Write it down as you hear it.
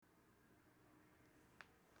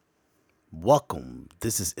welcome.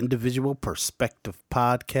 This is Individual Perspective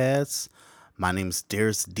Podcast. My name is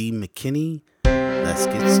Daris D. McKinney. Let's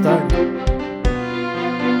get started.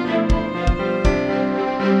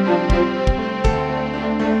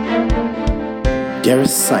 Daris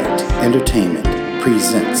Sight Entertainment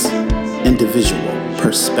presents Individual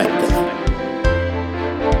Perspective.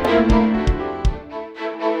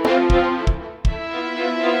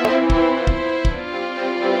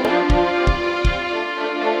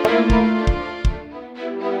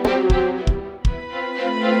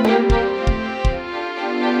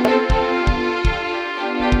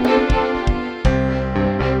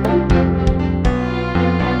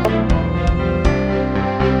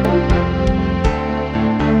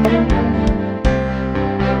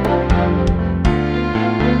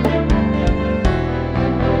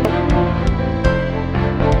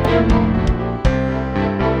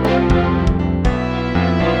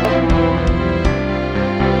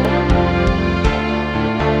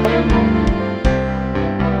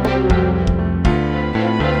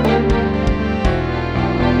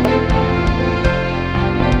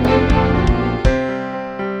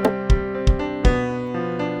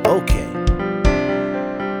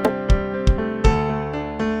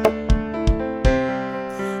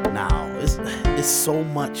 So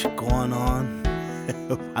much going on.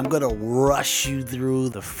 I'm going to rush you through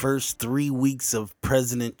the first 3 weeks of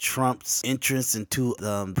President Trump's entrance into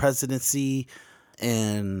the presidency.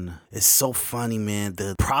 And it's so funny, man.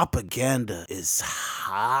 The propaganda is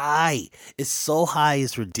high. It's so high,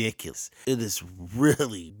 it's ridiculous. It is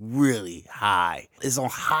really, really high. It's on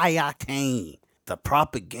high octane. The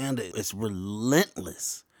propaganda is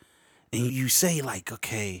relentless. And you say, like,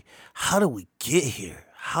 okay, how do we get here?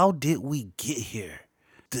 How did we get here?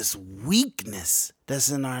 This weakness that's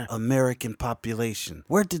in our American population.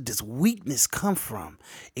 Where did this weakness come from?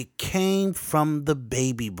 It came from the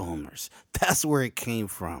baby boomers. That's where it came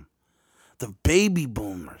from. The baby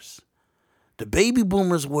boomers. The baby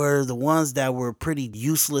boomers were the ones that were pretty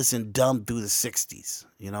useless and dumb through the 60s.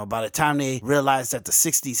 You know, by the time they realized that the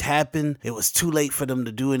 60s happened, it was too late for them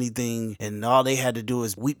to do anything. And all they had to do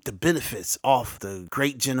is reap the benefits off the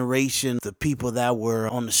great generation, the people that were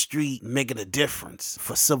on the street making a difference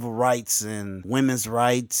for civil rights and women's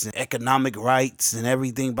rights and economic rights and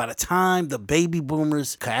everything. By the time the baby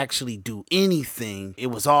boomers could actually do anything,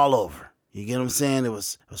 it was all over. You get what I'm saying? It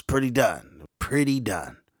was pretty done. Pretty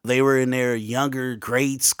done. They were in their younger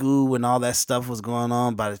grade school when all that stuff was going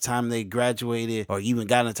on. By the time they graduated or even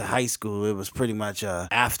got into high school, it was pretty much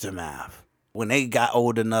aftermath. When they got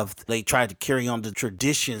old enough, they tried to carry on the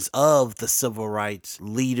traditions of the civil rights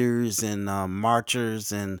leaders and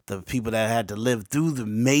marchers and the people that had to live through the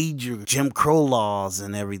major Jim Crow laws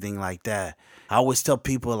and everything like that. I always tell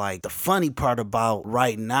people, like, the funny part about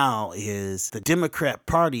right now is the Democrat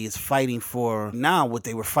Party is fighting for now what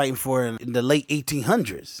they were fighting for in the late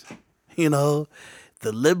 1800s. You know,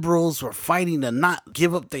 the liberals were fighting to not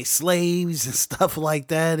give up their slaves and stuff like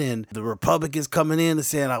that. And the Republicans coming in and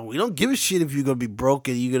saying, we don't give a shit if you're going to be broke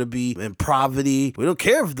and you're going to be in poverty. We don't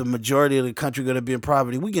care if the majority of the country going to be in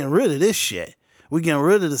poverty. We're getting rid of this shit. We're getting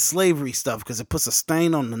rid of the slavery stuff because it puts a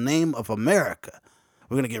stain on the name of America.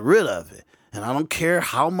 We're going to get rid of it. And I don't care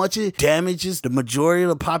how much it damages the majority of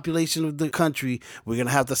the population of the country. We're going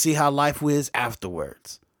to have to see how life is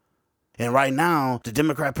afterwards. And right now, the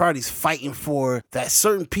Democrat Party is fighting for that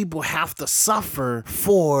certain people have to suffer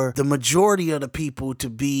for the majority of the people to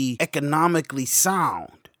be economically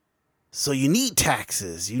sound. So you need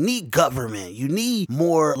taxes, you need government, you need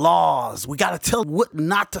more laws. We got to tell what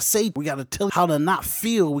not to say. We got to tell how to not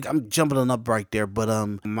feel. I'm jumping on up right there, but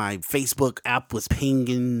my Facebook app was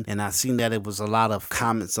pinging and I seen that it was a lot of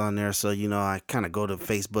comments on there. So, you know, I kind of go to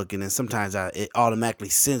Facebook and then sometimes it automatically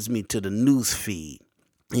sends me to the news feed.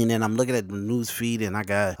 And then I'm looking at the news feed and I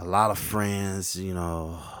got a lot of friends, you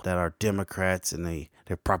know, that are Democrats and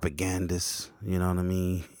they're propagandists, you know what I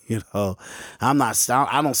mean? You know, I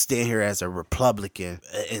don't stand here as a Republican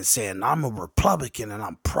and saying I'm a Republican and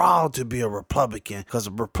I'm proud to be a Republican because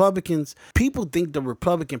Republicans, people think the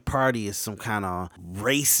Republican Party is some kind of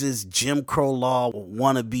racist Jim Crow law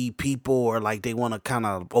wannabe people or like they want to kind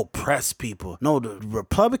of oppress people. No, the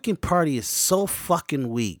Republican Party is so fucking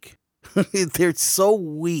weak. They're so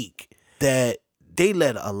weak that They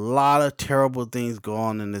let a lot of terrible things go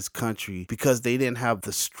on in this country because they didn't have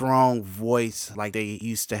the strong voice like they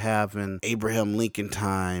used to have in Abraham Lincoln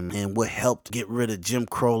time, and what helped get rid of Jim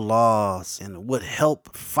Crow laws and what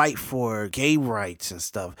helped fight for gay rights and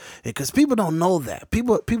stuff. Because people don't know that.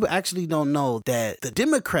 People actually don't know that the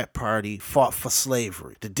Democrat Party fought for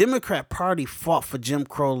slavery. The Democrat Party fought for Jim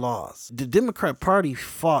Crow laws. The Democrat Party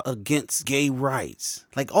fought against gay rights.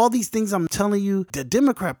 Like all these things I'm telling you, the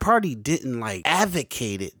Democrat Party didn't like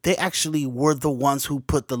advocate it. They actually were the ones who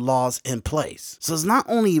put the laws in place. So it's not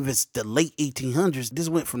only if it's the late 1800s, this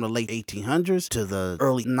went from the late 1800s to the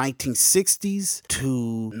early 1960s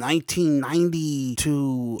to 1990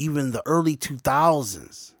 to even the early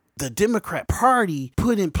 2000s. The Democrat Party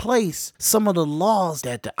put in place some of the laws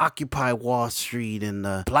that the Occupy Wall Street and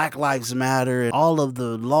the Black Lives Matter and all of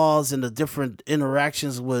the laws and the different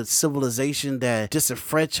interactions with civilization, that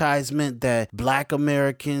disenfranchisement that Black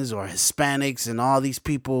Americans or Hispanics and all these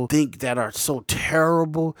people think that are so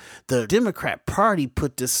terrible. The Democrat Party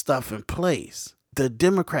put this stuff in place. The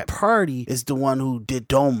Democrat Party is the one who did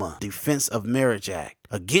DOMA, Defense of Marriage Act,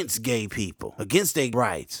 against gay people, against their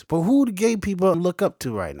rights. But who do gay people look up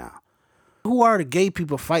to right now? Who are the gay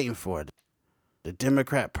people fighting for? The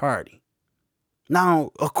Democrat Party.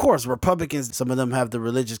 Now, of course, Republicans, some of them have the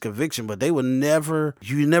religious conviction, but you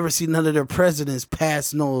never see none of their presidents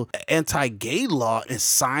pass no anti-gay law and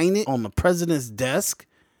sign it on the president's desk.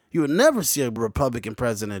 You would never see a Republican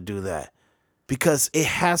president do that, because it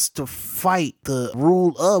has to fight the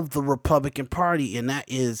rule of the Republican Party, and that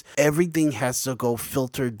is everything has to go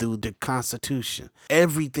filtered through the Constitution.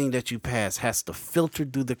 Everything that you pass has to filter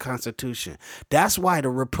through the Constitution. That's why the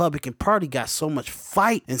Republican Party got so much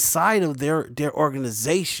fight inside of their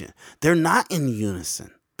organization. They're not in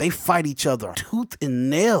unison. They fight each other tooth and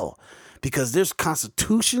nail. Because there's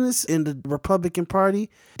constitutionists in the Republican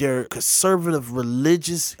Party. There are conservative,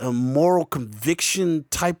 religious, moral conviction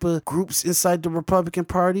type of groups inside the Republican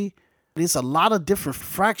Party. There's a lot of different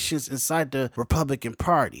fractions inside the Republican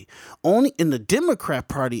Party. Only in the Democrat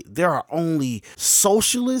Party, there are only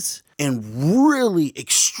socialists and really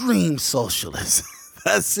extreme socialists.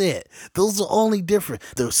 That's it. Those are only different.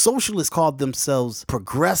 The socialists call themselves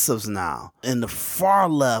progressives now. And the far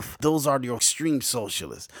left, those are the extreme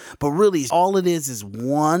socialists. But really, all it is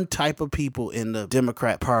one type of people in the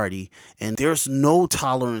Democrat Party. And there's no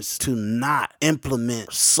tolerance to not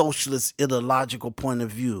implement socialist ideological point of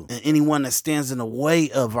view. And anyone that stands in the way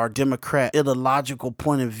of our Democrat ideological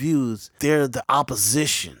point of views, they're the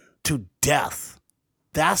opposition to death.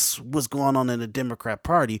 That's what's going on in the Democrat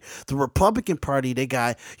Party. The Republican Party, they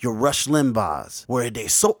got your Rush Limbaughs, where they're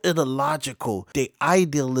so ideological. Their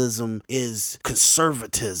idealism is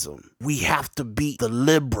conservatism. We have to beat the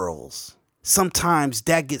liberals. Sometimes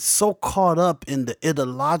that gets so caught up in the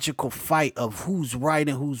ideological fight of who's right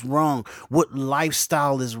and who's wrong, what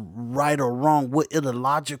lifestyle is right or wrong, what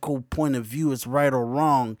ideological point of view is right or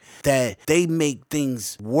wrong, that they make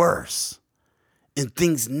things worse and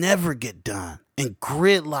things never get done. And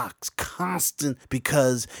gridlock's constant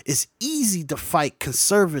because it's easy to fight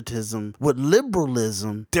conservatism with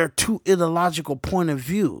liberalism. They're two ideological point of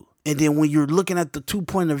view. And then when you're looking at the 2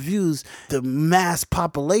 point of views, the mass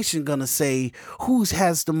population gonna say who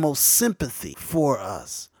has the most sympathy for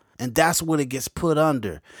us. And that's what it gets put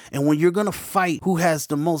under. And when you're gonna fight who has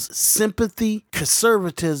the most sympathy,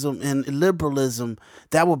 conservatism and liberalism,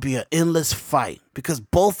 that will be an endless fight because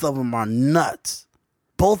both of them are nuts.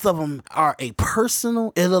 Both of them are a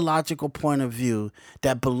personal ideological point of view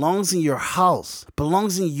that belongs in your house,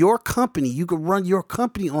 belongs in your company. You can run your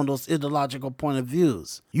company on those ideological point of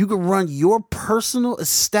views. You can run your personal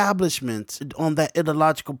establishment on that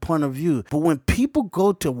ideological point of view. But when people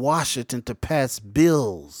go to Washington to pass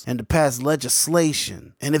bills and to pass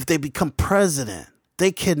legislation, and if they become president,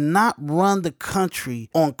 they cannot run the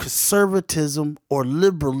country on conservatism or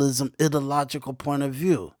liberalism ideological point of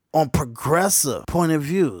view. On progressive point of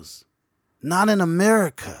views. Not in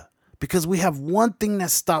America, because we have one thing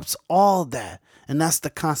that stops all that, and that's the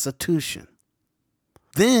Constitution.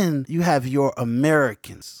 Then you have your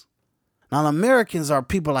Americans. Now, Americans are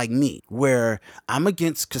people like me, where I'm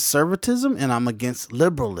against conservatism and I'm against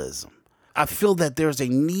liberalism. I feel that there's a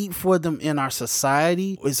need for them in our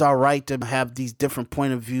society. It's all right to have these different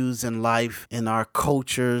point of views in life, in our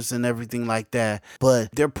cultures and everything like that.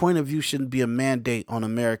 But their point of view shouldn't be a mandate on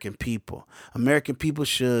American people. American people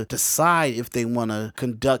should decide if they want to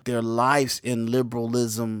conduct their lives in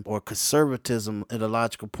liberalism or conservatism,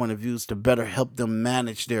 ideological point of views, to better help them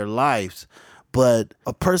manage their lives. But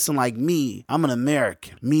a person like me, I'm an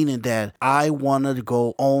American, meaning that I want to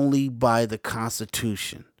go only by the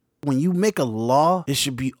Constitution. When you make a law, it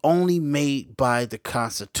should be only made by the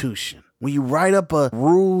Constitution. When you write up a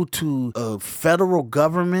rule to a federal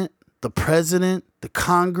government, the president, the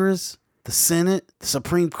Congress, the Senate, the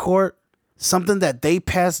Supreme Court, something that they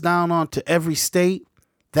pass down on to every state,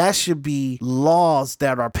 that should be laws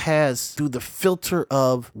that are passed through the filter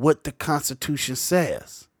of what the Constitution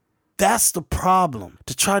says. That's the problem,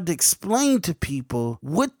 to try to explain to people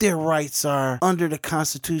what their rights are under the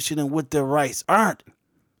Constitution and what their rights aren't.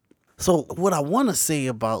 So what I want to say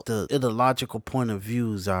about the ideological point of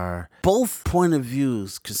views are, both point of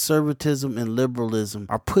views, conservatism and liberalism,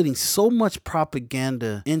 are putting so much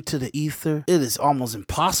propaganda into the ether, it is almost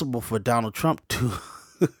impossible for Donald Trump to...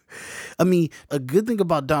 I mean, a good thing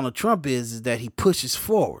about Donald Trump is that he pushes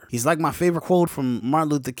forward. He's like my favorite quote from Martin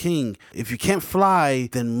Luther King. If you can't fly,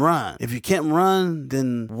 then run. If you can't run,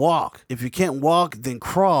 then walk. If you can't walk, then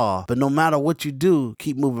crawl. But no matter what you do,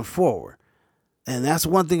 keep moving forward. And that's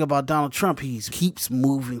one thing about Donald Trump. He keeps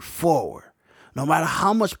moving forward. No matter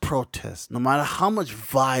how much protest, no matter how much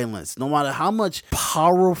violence, no matter how much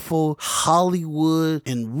powerful Hollywood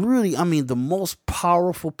and really, the most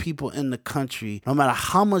powerful people in the country, no matter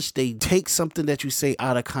how much they take something that you say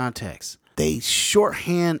out of context, they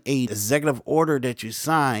shorthand a executive order that you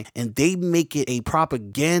sign and they make it a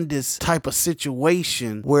propagandist type of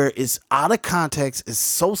situation where it's out of context. It's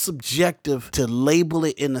so subjective to label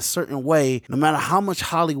it in a certain way. No matter how much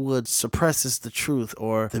Hollywood suppresses the truth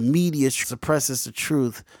or the media suppresses the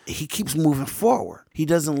truth, he keeps moving forward. He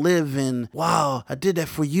doesn't live in, wow, I did that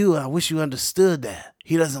for you. I wish you understood that.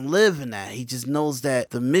 He doesn't live in that. He just knows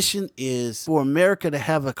that the mission is for America to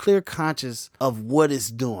have a clear conscience of what it's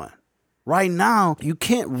doing. Right now, you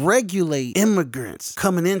can't regulate immigrants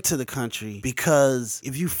coming into the country because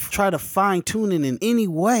if you try to fine tune it in any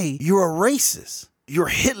way, you're a racist. You're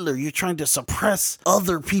Hitler. You're trying to suppress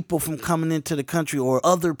other people from coming into the country or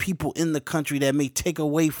other people in the country that may take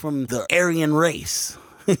away from the Aryan race.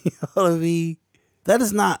 You know what I mean? That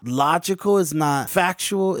is not logical. It's not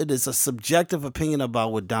factual. It is a subjective opinion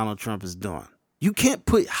about what Donald Trump is doing. You can't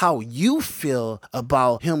put how you feel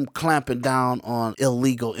about him clamping down on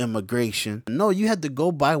illegal immigration. No, you have to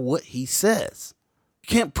go by what he says. You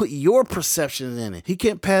can't put your perception in it. He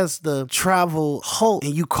can't pass the travel halt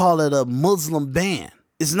and you call it a Muslim ban.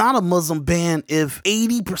 It's not a Muslim ban if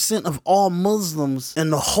 80% of all Muslims in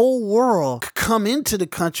the whole world could come into the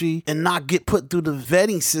country and not get put through the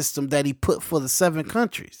vetting system that he put for the 7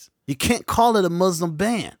 countries. You can't call it a Muslim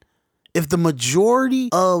ban. If the majority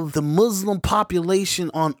of the Muslim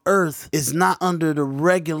population on earth is not under the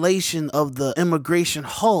regulation of the immigration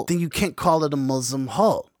halt, then you can't call it a Muslim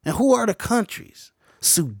halt. And who are the countries?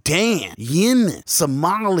 Sudan, Yemen,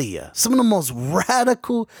 Somalia, some of the most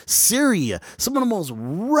radical, Syria, some of the most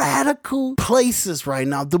radical places right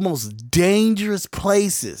now, the most dangerous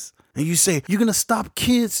places. And you say, you're going to stop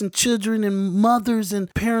kids and children and mothers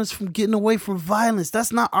and parents from getting away from violence.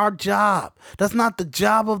 That's not our job. That's not the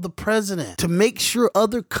job of the president. To make sure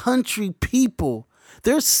other country people,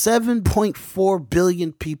 there's 7.4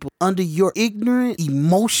 billion people under your ignorant,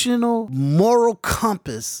 emotional, moral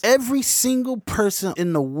compass. Every single person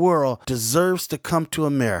in the world deserves to come to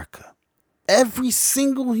America. Every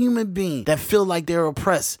single human being that feel like they're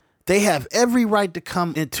oppressed, they have every right to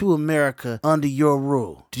come into America under your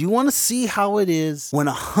rule. Do you want to see how it is when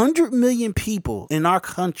 100 million people in our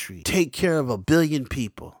country take care of 1 billion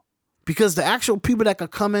people? Because the actual people that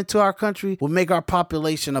could come into our country will make our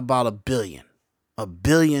population about 1 billion. 1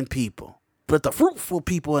 billion people. But the fruitful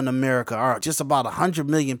people in America are just about 100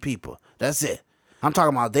 million people. That's it. I'm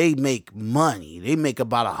talking about they make money. They make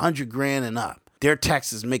about 100 grand and up. Their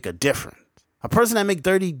taxes make a difference. A person that make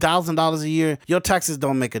 $30,000 a year, your taxes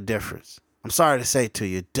don't make a difference. I'm sorry to say it to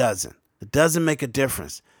you, it doesn't. It doesn't make a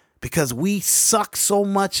difference because we suck so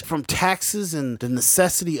much from taxes and the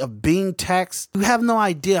necessity of being taxed. You have no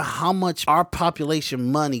idea how much our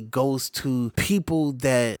population money goes to people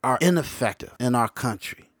that are ineffective in our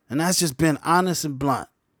country. And that's just being honest and blunt.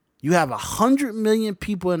 You have 100 million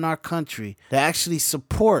people in our country that actually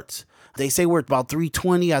supports. They say we're about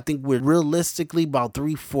 320. I think we're realistically about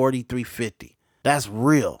 340, 350. That's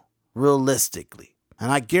realistically.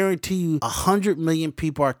 And I guarantee you 100 million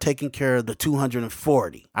people are taking care of the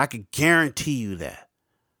 240. I could guarantee you that.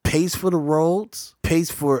 Pays for the roads,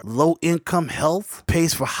 pays for low income health,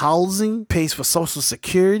 pays for housing, pays for Social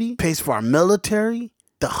Security, pays for our military.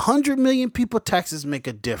 The 100 million people taxes make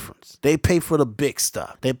a difference. They pay for the big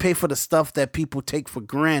stuff. They pay for the stuff that people take for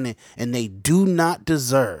granted and they do not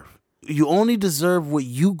deserve. You only deserve what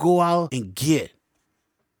you go out and get.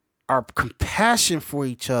 Our compassion for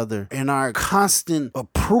each other and our constant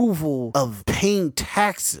approval of paying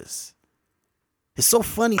taxes. It's so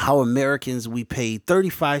funny how Americans, we pay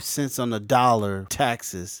 35 cents on the dollar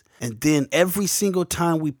taxes, and then every single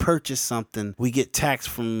time we purchase something, we get taxed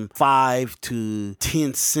from 5 to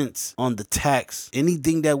 10 cents on the tax.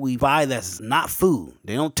 Anything that we buy that's not food.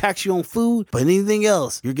 They don't tax you on food, but anything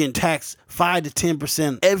else, you're getting taxed 5 to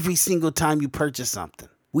 10% every single time you purchase something.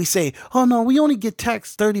 We say, oh no, we only get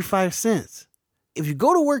taxed 35 cents. If you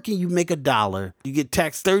go to work and you make $1, you get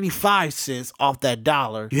taxed 35 cents off that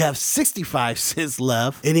dollar. You have 65 cents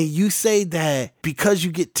left. And then you say that because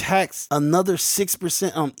you get taxed another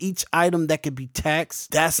 6% on each item that could be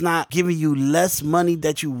taxed, that's not giving you less money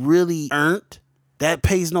that you really earned. That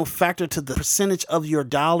pays no factor to the percentage of your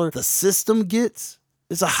dollar the system gets.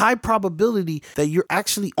 It's a high probability that you're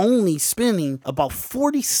actually only spending about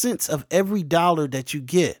 40 cents of every dollar that you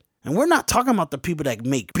get. And we're not talking about the people that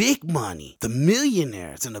make big money, the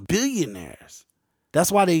millionaires and the billionaires.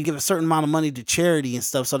 That's why they give a certain amount of money to charity and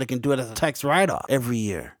stuff so they can do it as a tax write-off every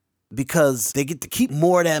year, because they get to keep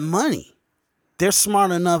more of that money. They're smart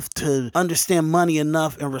enough to understand money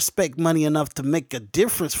enough and respect money enough to make a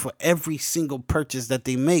difference for every single purchase that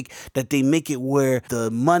they make it where the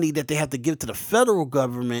money that they have to give to the federal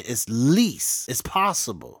government is least as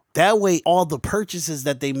possible. That way, all the purchases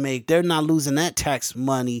that they make, they're not losing that tax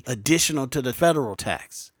money additional to the federal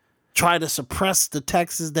tax. Try to suppress the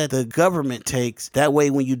taxes that the government takes. That way,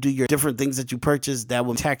 when you do your different things that you purchase, that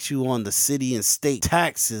will tax you on the city and state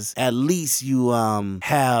taxes. At least you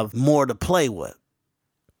have more to play with.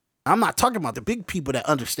 I'm not talking about the big people that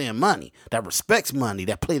understand money, that respects money,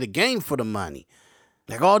 that play the game for the money.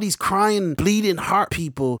 Like all these crying, bleeding heart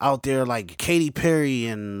people out there like Katy Perry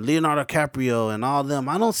and Leonardo DiCaprio and all them.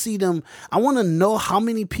 I don't see them. I want to know how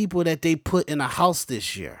many people that they put in a house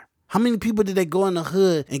this year. How many people did they go in the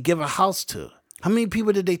hood and give a house to? How many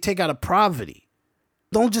people did they take out of poverty?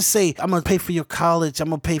 Don't just say, I'm going to pay for your college, I'm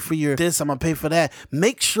going to pay for your this, I'm going to pay for that.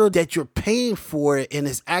 Make sure that you're paying for it and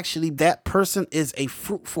it's actually that person is a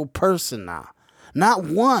fruitful person now. Not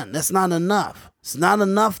one. That's not enough. It's not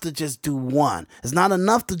enough to just do one. It's not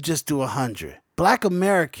enough to just do 100. Black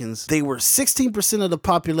Americans, they were 16% of the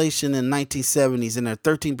population in 1970s and they're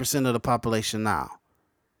 13% of the population now.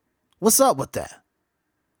 What's up with that?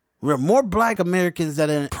 There are more Black Americans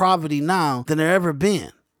that are in poverty now than there ever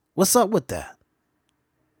been. What's up with that?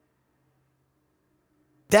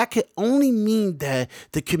 That could only mean that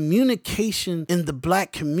the communication in the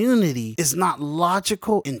Black community is not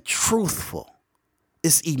logical and truthful.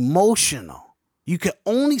 It's emotional. You can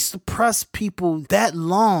only suppress people that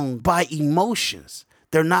long by emotions.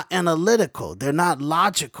 They're not analytical. They're not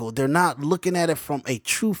logical. They're not looking at it from a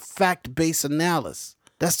true fact-based analysis.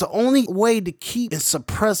 That's the only way to keep and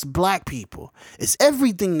suppress Black people. It's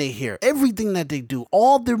everything they hear, everything that they do,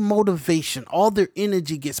 all their motivation, all their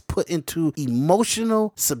energy gets put into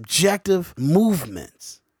emotional, subjective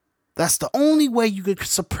movements. That's the only way you could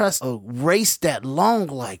suppress a race that long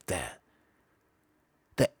like that.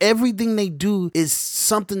 That everything they do is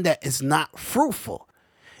something that is not fruitful.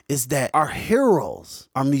 Is that our heroes,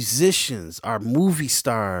 our musicians, our movie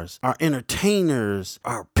stars, our entertainers,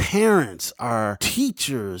 our parents, our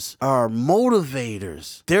teachers, our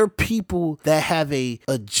motivators, they're people that have an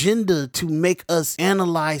agenda to make us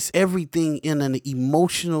analyze everything in an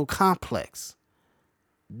emotional complex.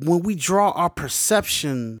 When we draw our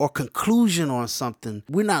perception or conclusion on something,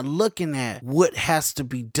 we're not looking at what has to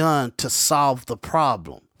be done to solve the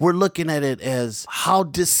problem. We're looking at it as how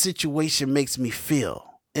this situation makes me feel.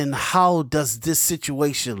 And how does this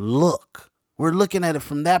situation look? We're looking at it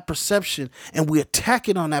from that perception and we attack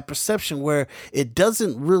it on that perception where it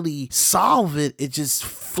doesn't really solve it. It just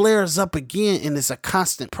flares up again and it's a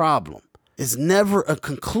constant problem. It's never a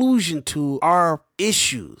conclusion to our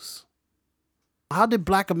issues. How did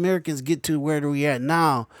Black Americans get to where we are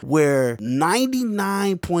now, where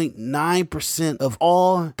 99.9% of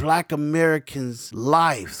all Black Americans'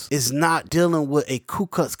 lives is not dealing with a Ku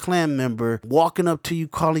Klux Klan member walking up to you,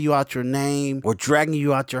 calling you out your name, or dragging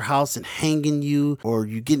you out your house and hanging you, or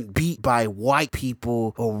you getting beat by white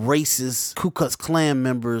people or racist Ku Klux Klan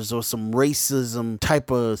members or some racism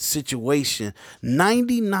type of situation.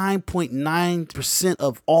 99.9%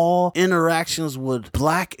 of all interactions with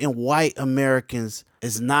Black and white Americans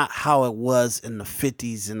is not how it was in the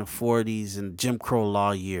 50s and the 40s and Jim Crow law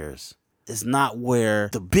years. It's not where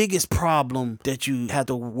the biggest problem that you have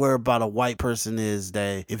to worry about a white person is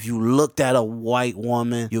that if you looked at a white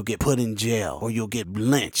woman, you'll get put in jail or you'll get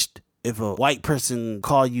lynched. If a white person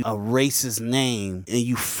called you a racist name and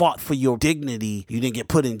you fought for your dignity, you didn't get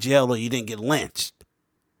put in jail or you didn't get lynched.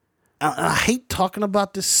 I hate talking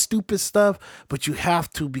about this stupid stuff, but you have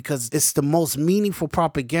to because it's the most meaningful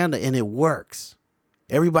propaganda and it works.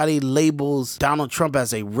 Everybody labels Donald Trump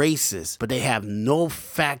as a racist, but they have no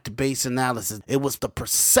fact-based analysis. It was the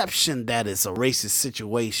perception that it's a racist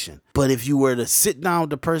situation. But if you were to sit down with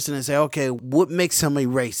the person and say, okay, what makes him a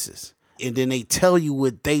racist? And then they tell you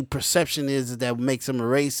what their perception is that makes him a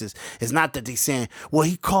racist. It's not that they saying, well,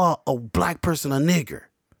 he called a black person a nigger.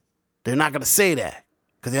 They're not going to say that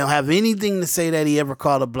because they don't have anything to say that he ever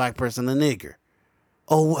called a black person a nigger.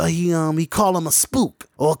 Oh, well, he called him a spook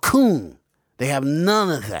or a coon. They have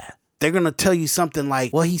none of that. They're going to tell you something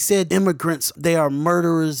like, well, he said immigrants, they are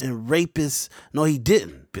murderers and rapists. No, he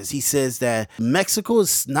didn't, because he says that Mexico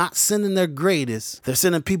is not sending their greatest. They're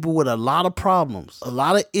sending people with a lot of problems, a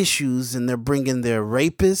lot of issues, and they're bringing their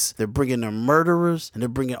rapists, they're bringing their murderers, and they're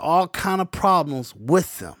bringing all kind of problems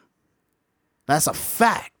with them. That's a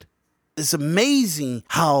fact. It's amazing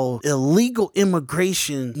how illegal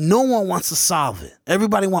immigration, no one wants to solve it.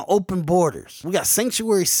 Everybody wants open borders. We got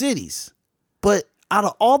sanctuary cities. But out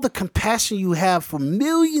of all the compassion you have for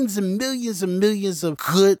millions and millions and millions of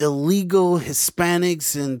good illegal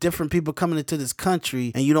Hispanics and different people coming into this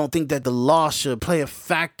country, and you don't think that the law should play a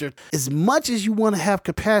factor, as much as you want to have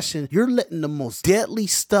compassion, you're letting the most deadly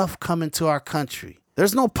stuff come into our country.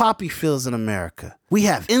 There's no poppy fields in America. We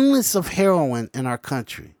have endless of heroin in our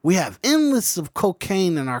country. We have endless of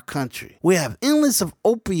cocaine in our country. We have endless of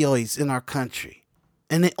opioids in our country.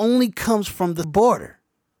 And it only comes from the border.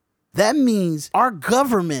 That means our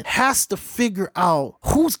government has to figure out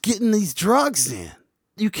who's getting these drugs in.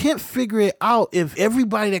 You can't figure it out if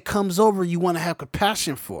everybody that comes over you want to have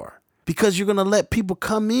compassion for. Because you're going to let people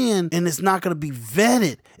come in and it's not going to be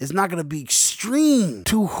vetted. It's not going to be extreme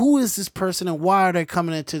to who is this person and why are they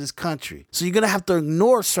coming into this country. So you're going to have to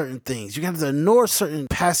ignore certain things. You're going to have to ignore certain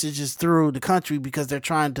passages through the country because they're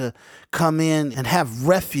trying to come in and have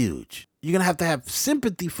refuge. You're going to have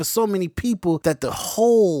sympathy for so many people that the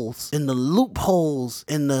holes and the loopholes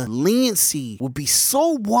and the leniency will be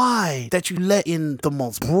so wide that you let in the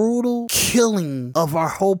most brutal killing of our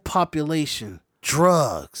whole population,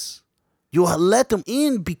 drugs. You'll let them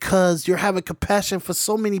in because you're having compassion for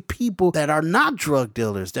so many people that are not drug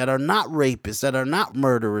dealers, that are not rapists, that are not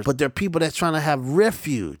murderers, but they're people that's trying to have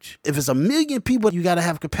refuge. If it's 1 million people you got to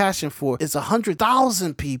have compassion for, it's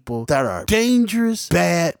 100,000 people that are dangerous,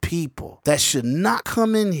 bad people that should not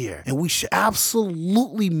come in here. And we should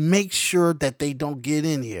absolutely make sure that they don't get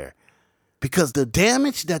in here. Because the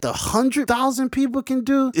damage that the 100,000 people can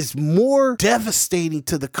do is more devastating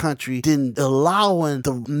to the country than allowing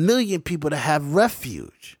the 1 million people to have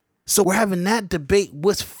refuge. So we're having that debate,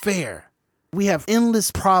 what's fair? We have endless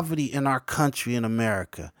poverty in our country, in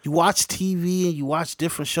America. You watch TV and you watch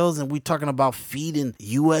different shows and we're talking about feeding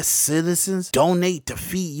U.S. citizens. Donate to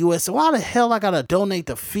feed U.S. Why the hell I gotta donate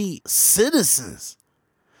to feed citizens?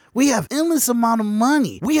 We have endless amount of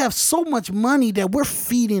money. We have so much money that we're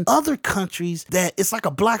feeding other countries that it's like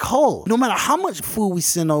a black hole. No matter how much food we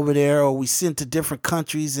send over there or we send to different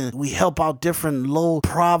countries and we help out different low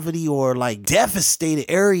poverty or like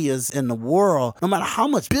devastated areas in the world, no matter how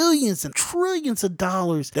much billions and trillions of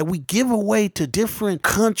dollars that we give away to different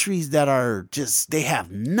countries that are just, they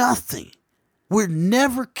have nothing. We're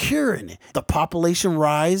never curing it. The population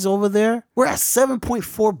rise over there. We're at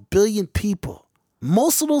 7.4 billion people.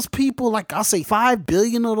 Most of those people, like I'll say 5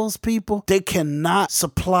 billion of those people, they cannot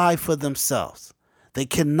supply for themselves. They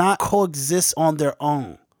cannot coexist on their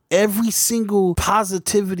own. Every single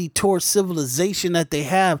positivity towards civilization that they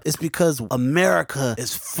have is because America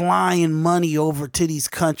is flying money over to these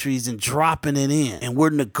countries and dropping it in. And we're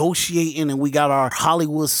negotiating and we got our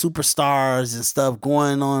Hollywood superstars and stuff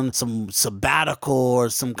going on some sabbatical or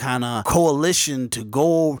some kind of coalition to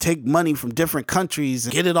go take money from different countries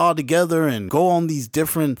and get it all together and go on these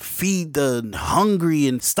different feed the hungry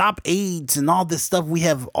and stop AIDS and all this stuff. We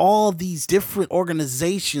have all these different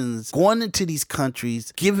organizations going into these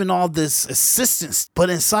countries, giving all this assistance, but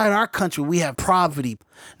inside our country we have poverty.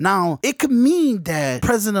 Now it could mean that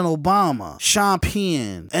President Obama, Sean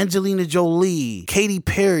Penn, Angelina Jolie, Katy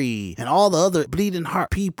Perry, and all the other bleeding heart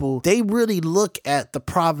people, they really look at the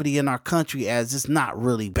poverty in our country as it's not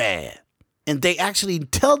really bad. And they actually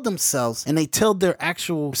tell themselves and they tell their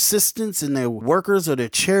actual assistants and their workers or their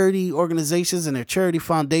charity organizations and their charity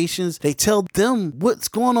foundations, they tell them what's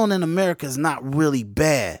going on in America is not really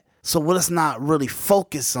bad. So let's not really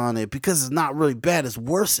focus on it because it's not really bad. It's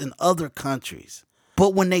worse in other countries.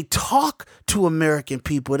 But when they talk to American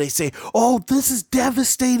people, they say, oh, this is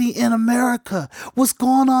devastating in America. What's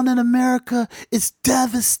going on in America is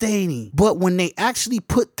devastating. But when they actually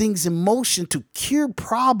put things in motion to cure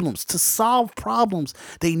problems, to solve problems,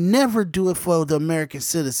 they never do it for the American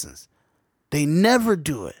citizens. They never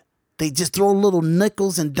do it. They just throw little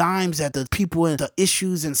nickels and dimes at the people and the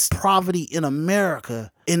issues and poverty in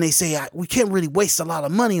America. And they say, we can't really waste a lot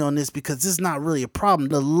of money on this because this is not really a problem.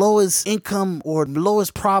 The lowest income or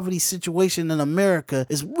lowest poverty situation in America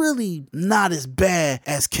is really not as bad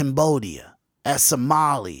as Cambodia, as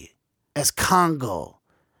Somalia, as Congo,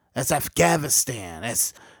 as Afghanistan,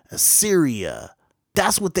 as Syria.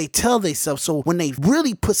 That's what they tell themselves. So when they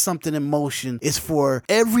really put something in motion, it's for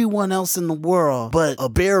everyone else in the world, but a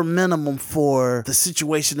bare minimum for the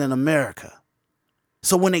situation in America.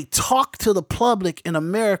 So when they talk to the public in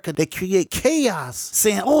America, they create chaos,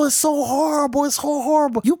 saying, oh, it's so horrible, it's so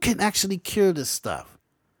horrible. You can actually cure this stuff.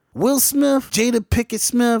 Will Smith, Jada Pinkett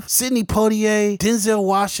Smith, Sidney Poitier, Denzel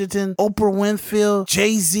Washington, Oprah Winfrey,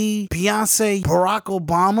 Jay-Z, Beyonce, Barack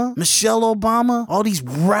Obama, Michelle Obama, all these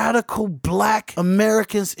radical black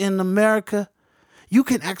Americans in America, you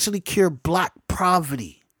can actually cure black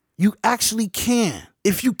poverty. You actually can.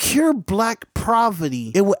 If you cure black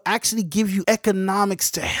poverty, it will actually give you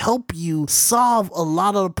economics to help you solve a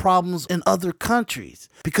lot of the problems in other countries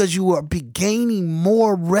because you will be gaining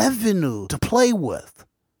more revenue to play with.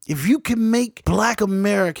 If you can make black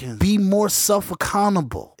Americans be more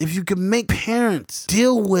self-accountable, if you can make parents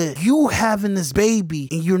deal with you having this baby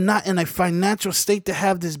and you're not in a financial state to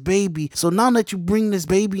have this baby, so now that you bring this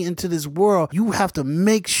baby into this world, you have to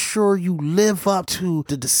make sure you live up to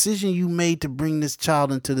the decision you made to bring this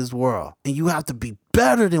child into this world. And you have to be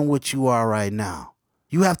better than what you are right now.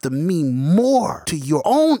 You have to mean more to your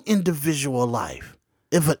own individual life.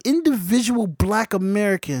 If an individual black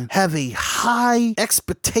American have a high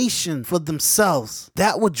expectation for themselves,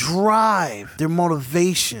 that would drive their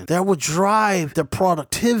motivation, that would drive their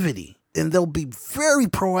productivity, and they'll be very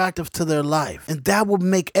proactive to their life. And that will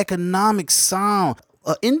make economics sound.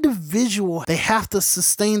 An individual, they have to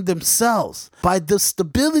sustain themselves. By the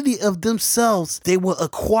stability of themselves, they will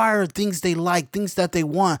acquire things they like, things that they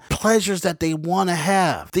want, pleasures that they want to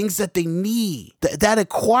have, things that they need. That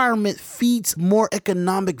acquirement feeds more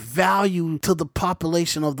economic value to the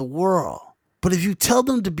population of the world. But if you tell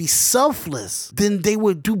them to be selfless, then they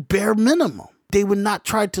would do bare minimum. They would not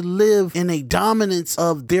try to live in a dominance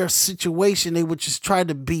of their situation. They would just try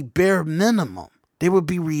to be bare minimum. They would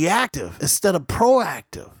be reactive instead of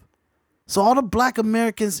proactive. So all the black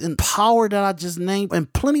Americans in power that I just named,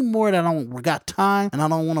 and plenty more that I don't got time, and I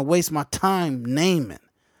don't want to waste my time naming.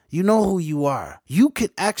 You know who you are. You can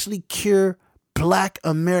actually cure black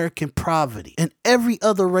American poverty, and every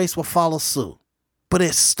other race will follow suit. But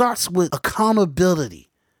it starts with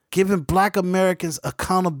accountability, giving black Americans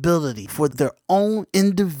accountability for their own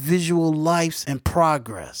individual lives and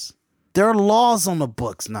progress. There are laws on the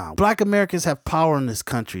books now. Black Americans have power in this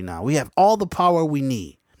country now. We have all the power we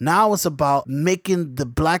need. Now it's about making the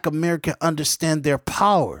black American understand their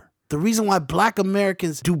power. The reason why black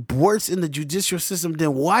Americans do worse in the judicial system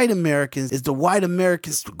than white Americans is the white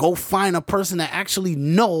Americans go find a person that actually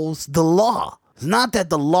knows the law. It's not that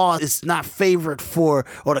the law is not favored for,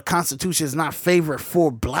 or the Constitution is not favored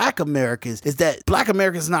for black Americans. It's that black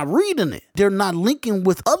Americans not reading it. They're not linking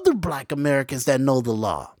with other black Americans that know the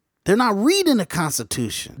law. They're not reading the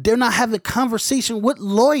Constitution. They're not having conversation with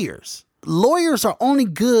lawyers. Lawyers are only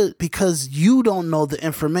good because you don't know the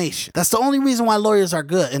information. That's the only reason why lawyers are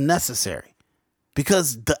good and necessary.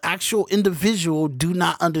 Because the actual individual do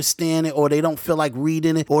not understand it, or they don't feel like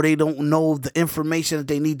reading it, or they don't know the information that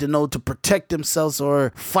they need to know to protect themselves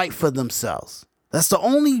or fight for themselves. That's the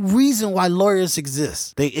only reason why lawyers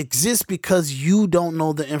exist. They exist because you don't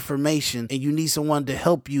know the information and you need someone to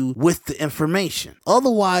help you with the information.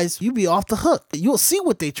 Otherwise, you'll be off the hook. You'll see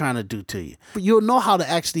what they're trying to do to you. You'll know how to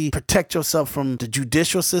actually protect yourself from the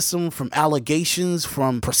judicial system, from allegations,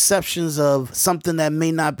 from perceptions of something that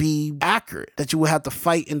may not be accurate, that you will have to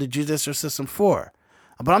fight in the judicial system for.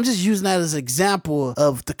 But I'm just using that as an example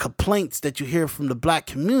of the complaints that you hear from the black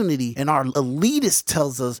community, and our elitist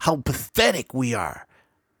tells us how pathetic we are.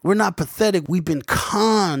 We're not pathetic. We've been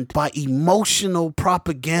conned by emotional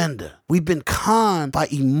propaganda. We've been conned by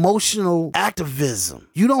emotional activism.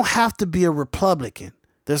 You don't have to be a Republican.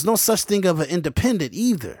 There's no such thing of an independent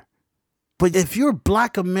either. But if you're a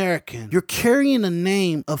black American, you're carrying the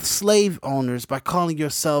name of slave owners by calling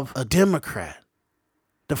yourself a Democrat.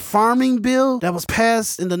 The farming bill that was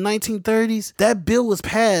passed in the 1930s, that bill was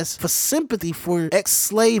passed for sympathy for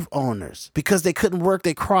ex-slave owners because they couldn't work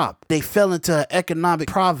their crop. They fell into economic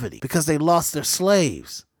poverty because they lost their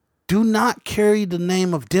slaves. Do not carry the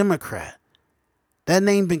name of Democrat. That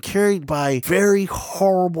name been carried by very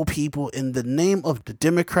horrible people, and the name of the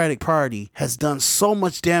Democratic Party has done so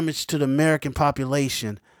much damage to the American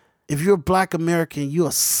population. If you're a black American, you're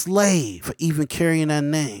a slave for even carrying that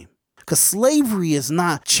name. Because slavery is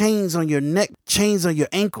not chains on your neck, chains on your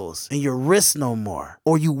ankles and your wrists no more,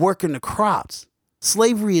 or you working the crops.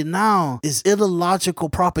 Slavery now is ideological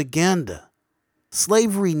propaganda.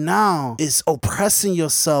 Slavery now is oppressing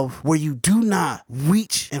yourself where you do not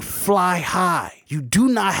reach and fly high. You do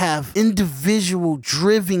not have individual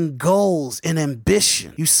driven goals and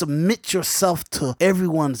ambition. You submit yourself to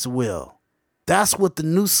everyone's will. That's what the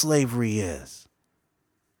new slavery is.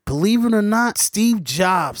 Believe it or not, Steve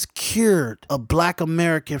Jobs cured a black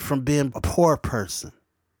American from being a poor person.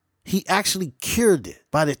 He actually cured it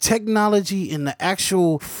by the technology and the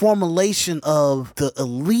actual formulation of the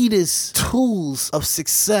elitist tools of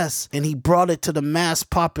success, and he brought it to the mass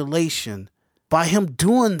population. By him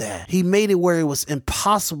doing that, he made it where it was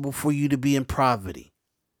impossible for you to be in poverty.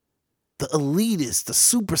 The elitists, the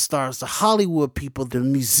superstars, the Hollywood people, the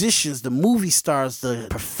musicians, the movie stars, the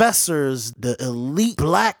professors, the elite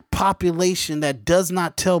black population that does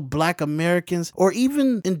not tell black Americans, or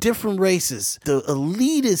even in different races, the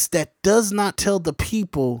elitist that does not tell the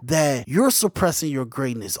people that you're suppressing your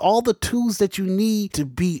greatness. All the tools that you need to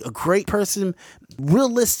be a great person,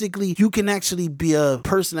 realistically, you can actually be a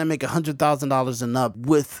person that make $100,000 and up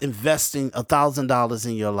with investing $1,000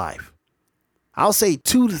 in your life. I'll say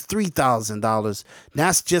 $2,000 to $3,000.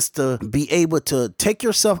 That's just to be able to take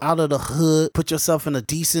yourself out of the hood, put yourself in a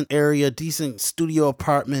decent area, decent studio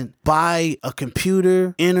apartment, buy a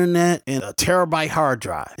computer, internet, and a terabyte hard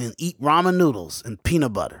drive, and eat ramen noodles and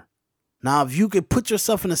peanut butter. Now, if you could put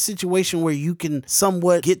yourself in a situation where you can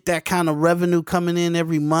somewhat get that kind of revenue coming in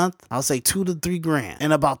every month, I'll say $2,000 to $3,000.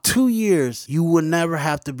 In about 2 years, you will never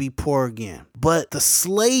have to be poor again. But the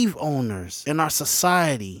slave owners in our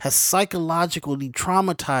society has psychologically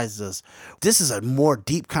traumatized us. This is a more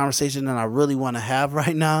deep conversation than I really want to have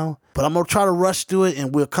right now. But I'm going to try to rush through it,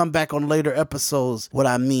 and we'll come back on later episodes what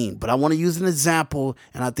I mean. But I want to use an example,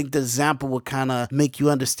 and I think the example will kind of make you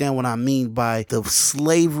understand what I mean by the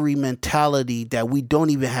slavery mentality that we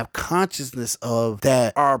don't even have consciousness of,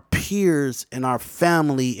 that our peers and our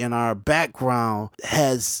family and our background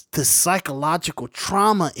has the psychological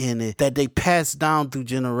trauma in it that they pass down through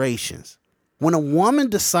generations. When a woman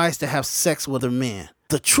decides to have sex with a man,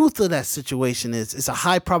 the truth of that situation is it's a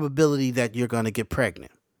high probability that you're going to get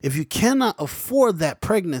pregnant. If you cannot afford that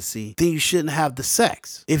pregnancy, then you shouldn't have the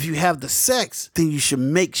sex. If you have the sex, then you should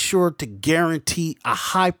make sure to guarantee a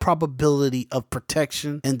high probability of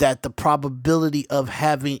protection, and that the probability of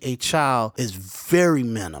having a child is very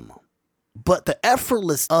minimal. But the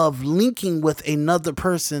effortless of linking with another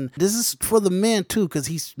person, this is for the man too, because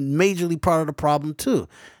he's majorly part of the problem too.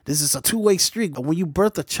 This is a two-way street. When you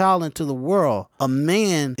birth a child into the world, a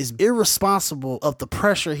man is irresponsible of the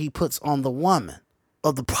pressure he puts on the woman,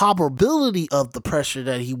 of the probability of the pressure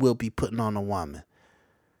that he will be putting on a woman.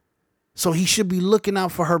 So he should be looking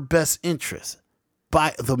out for her best interest.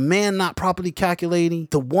 By the man not properly calculating,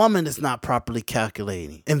 the woman is not properly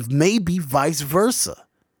calculating, and maybe vice versa.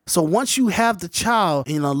 So once you have the child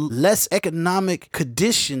in a less economic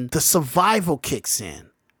condition, the survival kicks in.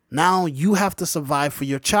 Now you have to survive for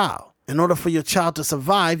your child. In order for your child to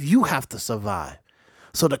survive, you have to survive.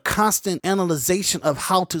 So the constant analyzation of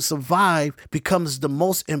how to survive becomes the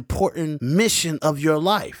most important mission of your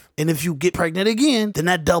life. And if you get pregnant again, then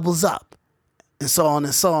that doubles up, and so on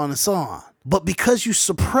and so on and so on. But because you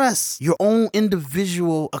suppress your own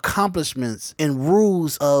individual accomplishments and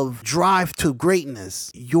rules of drive to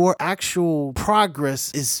greatness, your actual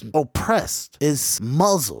progress is oppressed, is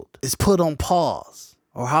muzzled, is put on pause.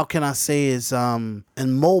 Or how can I say is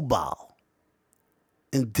immobile.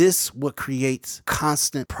 And this what creates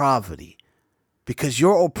constant poverty, because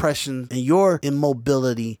your oppression and your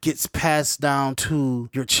immobility gets passed down to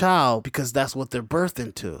your child, because that's what they're birthed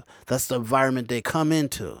into. That's the environment they come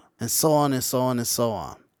into, and so on and so on and so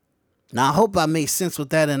on. Now, I hope I made sense with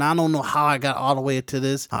that, and I don't know how I got all the way to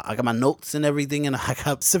this. I got my notes and everything, and I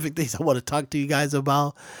got specific things I want to talk to you guys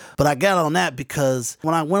about. But I got on that because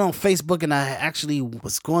when I went on Facebook and I actually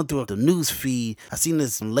was going through the news feed, I seen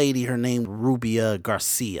this lady, her name Rubia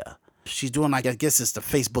Garcia. She's doing, like, I guess it's the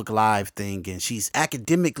Facebook Live thing, and she's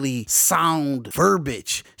academically sound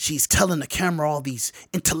verbiage. She's telling the camera all these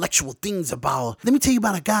intellectual things about, let me tell you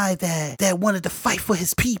about a guy that wanted to fight for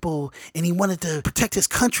his people, and he wanted to protect his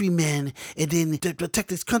countrymen, and then to protect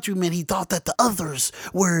his countrymen, he thought that the others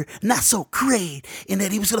were not so great, and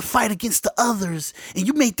that he was going to fight against the others. And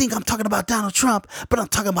you may think I'm talking about Donald Trump, but I'm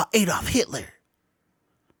talking about Adolf Hitler.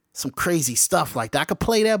 Some crazy stuff like that. I could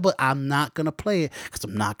play that, but I'm not going to play it because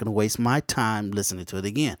I'm not going to waste my time listening to it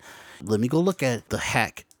again. Let me go look at the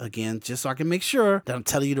hack again, just so I can make sure that I'm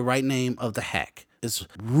telling you the right name of the hack. It's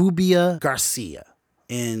Rubia Garcia,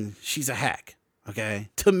 and she's a hack. Okay,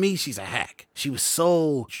 to me, she's a hack. She was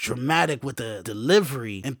so dramatic with the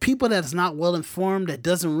delivery, and people that's not well informed, that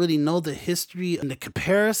doesn't really know the history and the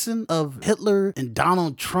comparison of Hitler and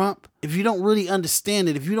Donald Trump, if you don't really understand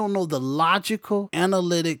it, if you don't know the logical,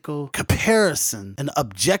 analytical comparison and the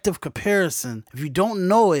objective comparison, if you don't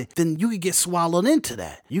know it, then you can get swallowed into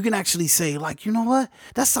that. You can actually say, like, you know what?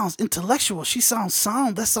 That sounds intellectual. She sounds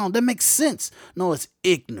sound. That makes sense. No, it's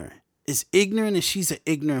ignorant. It's ignorant, and she's an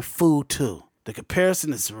ignorant fool too. The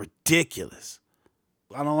comparison is ridiculous.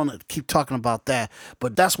 I don't want to keep talking about that,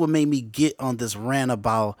 but that's what made me get on this rant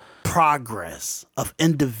about progress of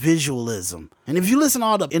individualism. And if you listen to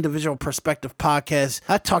all the individual perspective podcasts,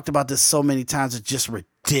 I talked about this so many times, it's just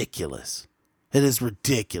ridiculous. It is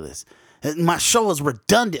ridiculous. And my show is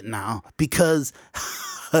redundant now because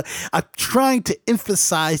I'm trying to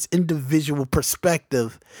emphasize individual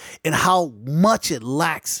perspective and how much it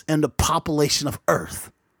lacks in the population of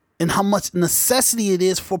Earth, and how much necessity it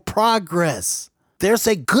is for progress. There's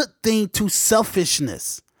a good thing to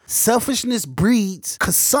selfishness. Selfishness breeds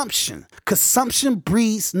consumption. Consumption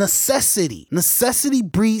breeds necessity. Necessity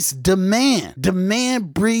breeds demand.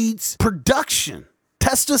 Demand breeds production.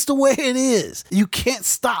 That's just the way it is. You can't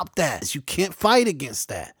stop that. You can't fight against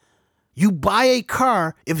that. You buy a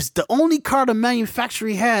car, if it's the only car the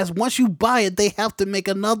manufacturer has, once you buy it, they have to make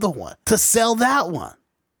another one to sell that one.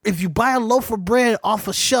 If you buy a loaf of bread off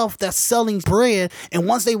a shelf that's selling bread, and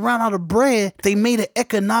once they run out of bread, they made an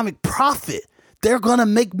economic profit, they're going to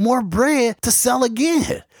make more bread to sell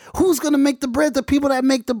again. Who's going to make the bread? The people that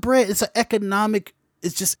make the bread. It's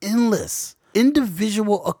it's just endless.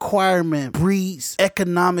 Individual acquirement breeds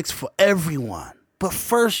economics for everyone. But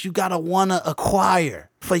first, you got to want to acquire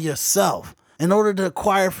for yourself. In order to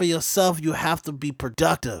acquire for yourself, you have to be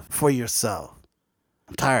productive for yourself.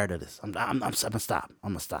 I'm tired of this. I'm gonna stop.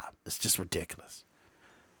 I'm gonna stop. It's just ridiculous.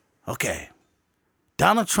 Okay.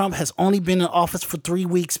 Donald Trump has only been in office for 3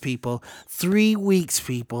 weeks, people. 3 weeks,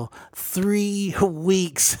 people. 3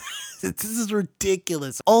 weeks. This is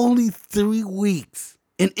ridiculous. Only 3 weeks.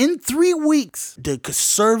 And in 3 weeks, the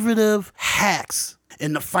conservative hacks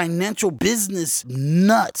and the financial business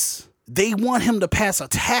nuts, they want him to pass a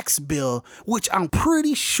tax bill, which I'm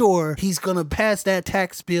pretty sure he's going to pass that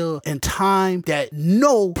tax bill in time that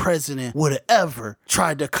no president would have ever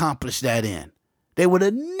tried to accomplish that in. They would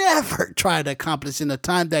have never tried to accomplish in the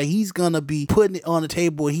time that he's going to be putting it on the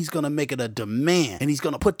table. He's going to make it a demand, and he's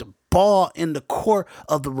going to put the ball in the court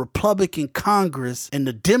of the Republican Congress and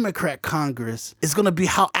the Democrat Congress. It's going to be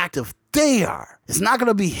how active they are. It's not going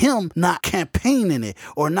to be him not campaigning it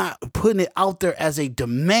or not putting it out there as a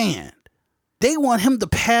demand. They want him to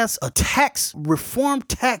pass a reform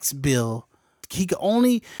tax bill. He can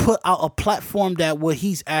only put out a platform that what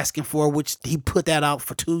he's asking for, which he put that out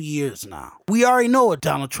for 2 years now. We already know what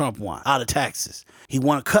Donald Trump wants out of taxes. He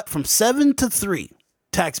want to cut from 7 to 3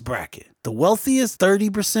 tax bracket. The wealthiest,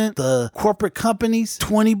 30%, the corporate companies,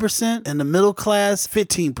 20%, and the middle class,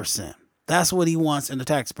 15%. That's what he wants in the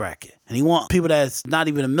tax bracket. And he wants people that's not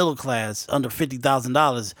even a middle class, under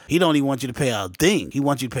 $50,000. He don't even want you to pay a thing. He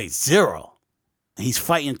wants you to pay zero. He's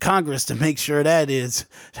fighting Congress to make sure that's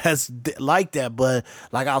like that. But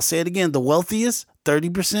like I'll say it again, the wealthiest,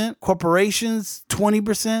 30%, corporations,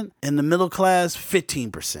 20%, and the middle class,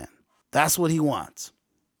 15%. That's what he wants.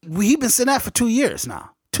 He's been saying that for 2 years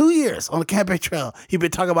now. 2 years on the campaign trail. He's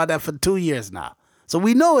been talking about that for 2 years now. So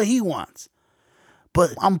we know what he wants.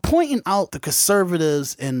 But I'm pointing out the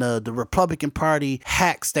conservatives and the Republican Party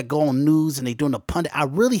hacks that go on news and they doing the pundit. I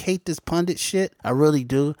really hate this pundit shit. I really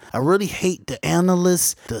do. I really hate the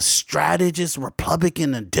analysts, the strategists,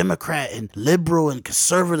 Republican and Democrat and liberal and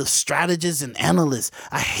conservative strategists and analysts.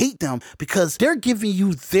 I hate them because they're giving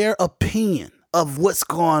you their opinion of what's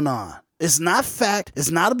going on. It's not fact.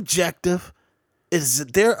 It's not objective. It's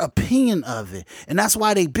their opinion of it. And that's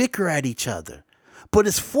why they bicker at each other. But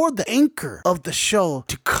it's for the anchor of the show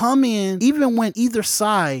to come in, even when either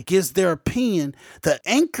side gives their opinion, the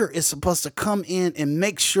anchor is supposed to come in and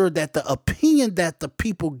make sure that the opinion that the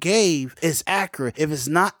people gave is accurate. If it's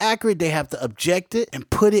not accurate, they have to object it and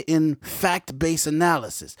put it in fact-based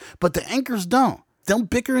analysis. But the anchors don't. Them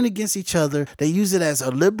bickering against each other, they use it as a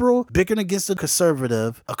liberal bickering against a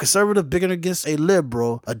conservative bickering against a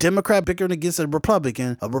liberal, a Democrat bickering against a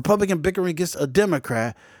Republican bickering against a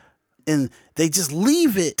Democrat. And they just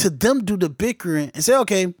leave it to them do the bickering and say,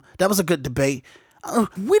 okay, that was a good debate.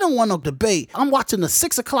 We don't want no debate. I'm watching the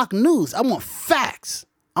 6 o'clock news. I want facts.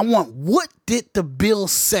 I want what did the bill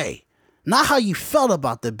say? Not how you felt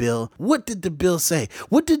about the bill. What did the bill say?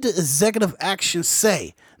 What did the executive action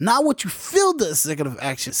say? Not what you feel the executive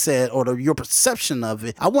action said or your perception of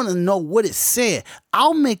it. I want to know what it said.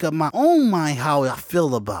 I'll make up my own mind how I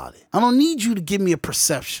feel about it. I don't need you to give me a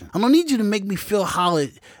perception. I don't need you to make me feel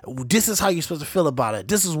this is how you're supposed to feel about it.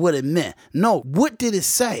 This is what it meant. No, what did it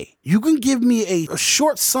say? You can give me a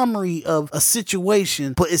short summary of a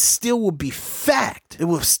situation, but it still will be fact. It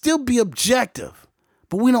will still be objective.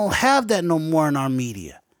 But we don't have that no more in our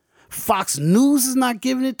media. Fox News is not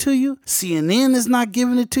giving it to you. CNN is not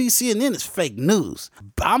giving it to you. CNN is fake news.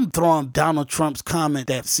 I'm throwing Donald Trump's comment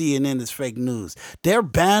that CNN is fake news. Their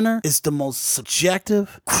banner is the most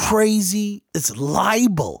subjective, crazy. It's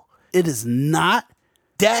libel. It is not.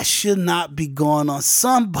 That should not be going on.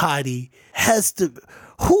 Somebody has to.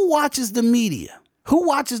 Who watches the media? Who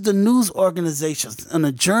watches the news organizations and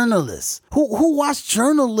the journalists? Who watch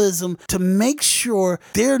journalism to make sure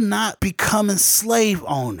they're not becoming slave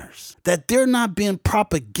owners, that they're not being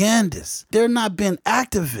propagandists, they're not being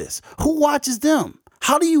activists? Who watches them?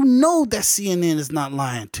 How do you know that CNN is not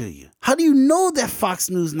lying to you? How do you know that Fox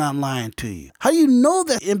News is not lying to you? How do you know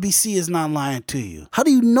that NBC is not lying to you? How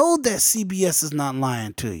do you know that CBS is not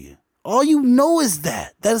lying to you? All you know is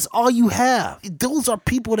that. That is all you have. Those are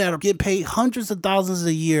people that are getting paid hundreds of thousands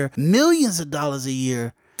a year, millions of dollars a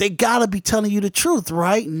year. They gotta be telling you the truth,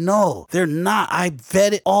 right? No, they're not. I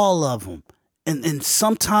vetted all of them. And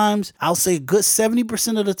sometimes, I'll say a good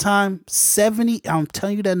 70% of the time, I'm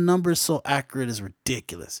telling you that number is so accurate, it's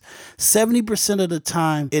ridiculous. 70% of the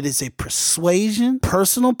time, it is a persuasion,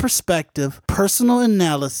 personal perspective, personal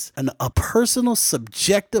analysis, and a personal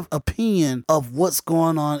subjective opinion of what's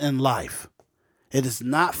going on in life. It is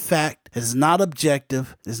not fact. It is not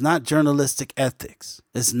objective. It's not journalistic ethics.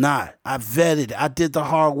 It's not. I vetted it. I did the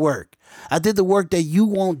hard work. I did the work that you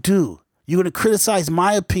won't do. You're going to criticize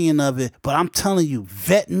my opinion of it, but I'm telling you,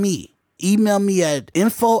 vet me. Email me at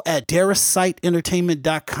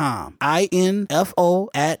info@darissighentertainment.com.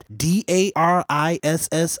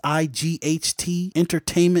 info@DARISSIGHT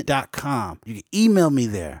entertainment.com. You can email me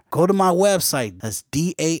there. Go to my website. That's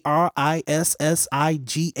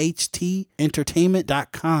DARISSIGHT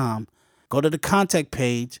entertainment.com. Go to the contact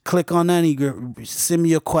page, click on that, and you can send me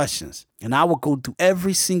your questions. And I will go through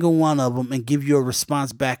every single one of them and give you a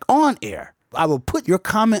response back on air. I will put your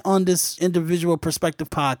comment on this Individual Perspective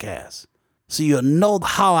podcast, so you'll know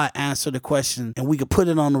how I answer the question and we can put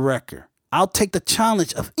it on the record. I'll take the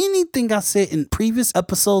challenge of anything I said in previous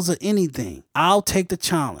episodes or anything. I'll take the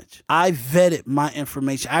challenge. I vetted my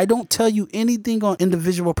information. I don't tell you anything on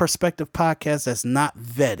Individual Perspective podcast that's not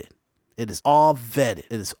vetted. It is all vetted.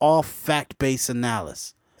 It is all fact-based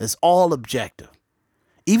analysis. It's all objective.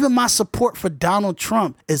 Even my support for Donald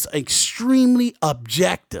Trump is extremely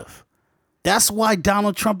objective. That's why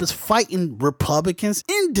Donald Trump is fighting Republicans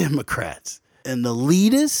and Democrats and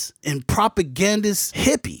elitists and propagandist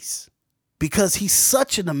hippies, because he's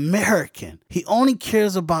such an American. He only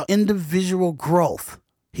cares about individual growth.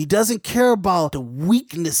 He doesn't care about the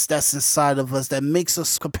weakness that's inside of us that makes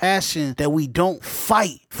us compassionate, that we don't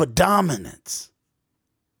fight for dominance.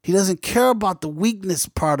 He doesn't care about the weakness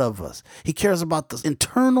part of us. He cares about the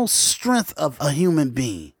internal strength of a human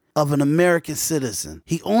being, of an American citizen.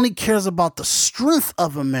 He only cares about the strength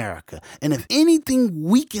of America. And if anything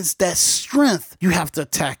weakens that strength, you have to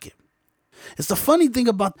attack it. It's the funny thing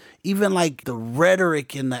about even like the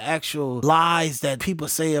rhetoric and the actual lies that people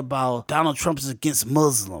say about Donald Trump is against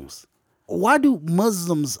Muslims. Why do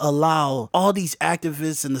Muslims allow all these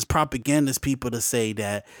activists and this propagandist people to say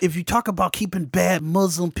that if you talk about keeping bad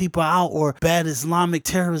Muslim people out or bad Islamic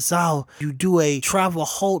terrorists out, you do a travel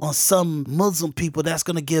halt on some Muslim people, that's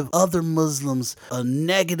going to give other Muslims a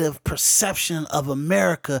negative perception of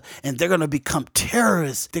America and they're going to become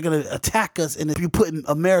terrorists. They're going to attack us and you're putting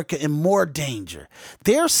America in more danger.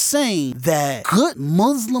 They're saying that good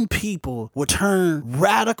Muslim people will turn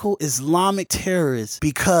radical Islamic terrorists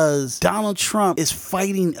because Donald Trump is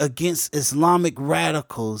fighting against Islamic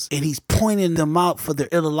radicals and he's pointing them out for their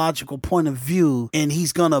ideological point of view, and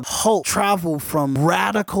he's going to halt travel from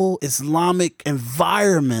radical Islamic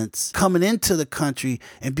environments coming into the country,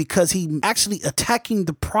 and because he actually attacking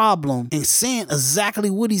the problem and saying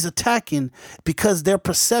exactly what he's attacking, because their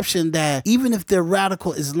perception that even if they're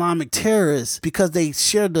radical Islamic terrorists, because they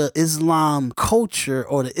share the Islam culture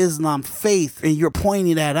or the Islam faith, and you're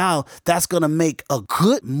pointing that out, that's going to make a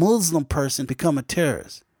good Muslim person become a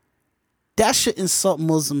terrorist. That should insult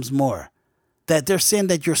Muslims more. That they're saying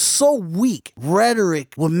that you're so weak,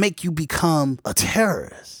 rhetoric will make you become a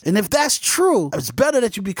terrorist. And if that's true, it's better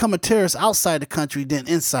that you become a terrorist outside the country than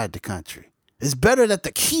inside the country. It's better that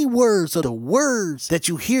the key words or the words that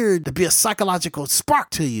you hear to be a psychological spark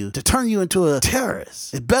to you, to turn you into a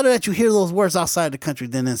terrorist. It's better that you hear those words outside the country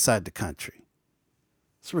than inside the country.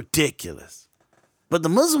 It's ridiculous. But the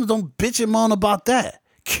Muslims don't bitch and moan about that.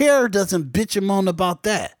 CARE doesn't bitch and moan about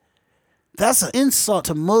that. That's an insult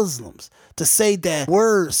to Muslims to say that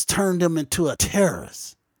words turn them into a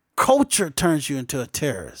terrorist. Culture turns you into a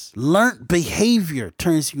terrorist. Learned behavior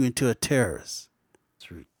turns you into a terrorist.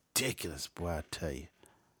 It's ridiculous, boy, I tell you.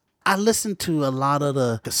 I listen to a lot of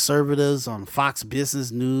the conservatives on Fox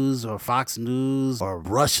Business News or Fox News or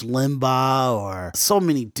Rush Limbaugh or so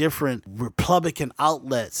many different Republican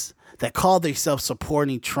outlets that call themselves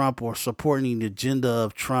supporting Trump or supporting the agenda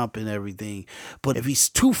of Trump and everything. But if he's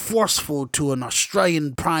too forceful to an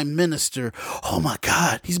Australian prime minister, oh my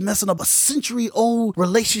God, he's messing up a century-old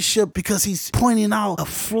relationship because he's pointing out a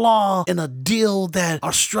flaw in a deal that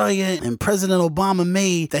Australia and President Obama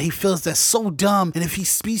made that he feels that's so dumb. And if he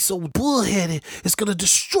speaks so bullheaded, it's going to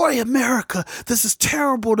destroy America. This is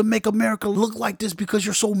terrible to make America look like this because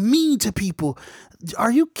you're so mean to people.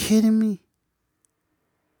 Are you kidding me?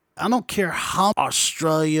 I don't care how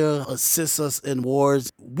Australia assists us in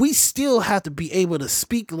wars. We still have to be able to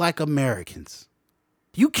speak like Americans.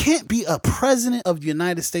 You can't be a president of the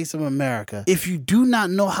United States of America if you do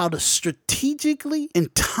not know how to strategically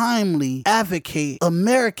and timely advocate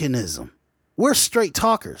Americanism. We're straight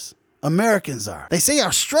talkers. Americans are. They say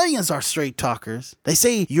Australians are straight talkers. They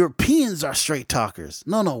say Europeans are straight talkers.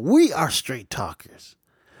 No, we are straight talkers.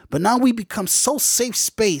 But now we become so safe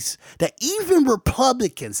space that even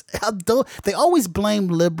Republicans, they always blame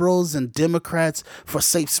liberals and Democrats for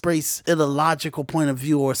safe space in a logical point of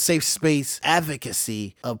view or safe space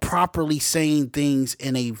advocacy of properly saying things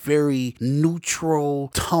in a very neutral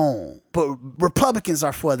tone. But Republicans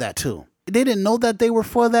are for that too. They didn't know that they were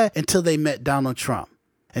for that until they met Donald Trump.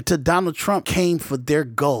 Until Donald Trump came for their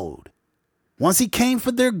gold. Once he came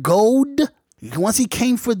for their gold, once he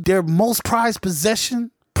came for their most prized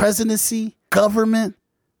possession, presidency, government,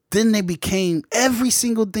 then they became every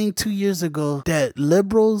single thing 2 years ago that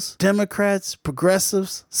liberals, Democrats,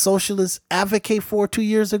 progressives, socialists advocate for 2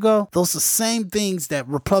 years ago. Those are the same things that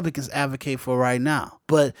Republicans advocate for right now.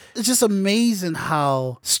 But it's just amazing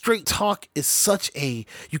how straight talk is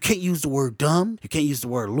you can't use the word dumb. You can't use the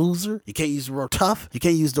word loser. You can't use the word tough. You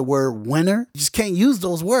can't use the word winner. You just can't use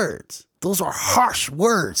those words. Those are harsh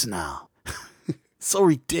words now. So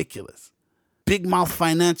ridiculous. Big mouth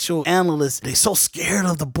financial analysts, they're so scared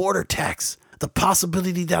of the border tax, the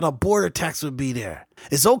possibility that a border tax would be there.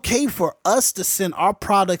 It's okay for us to send our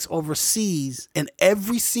products overseas and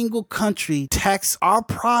every single country tax our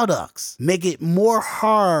products, make it more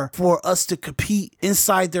hard for us to compete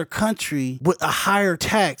inside their country with a higher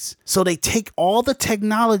tax. So they take all the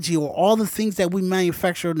technology or all the things that we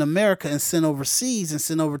manufacture in America and send overseas and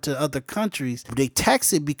send over to other countries. They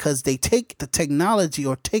tax it because they take the technology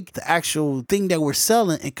or take the actual thing that we're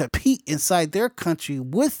selling and compete inside their country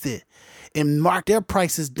with it and mark their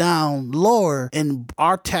prices down lower, and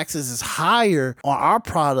our taxes is higher on our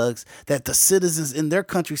products that the citizens in their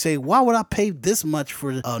country say, why would I pay this much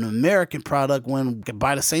for an American product when we can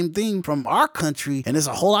buy the same thing from our country and it's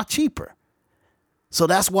a whole lot cheaper? So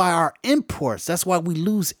that's why our imports, that's why we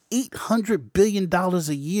lose $800 billion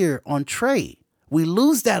a year on trade. We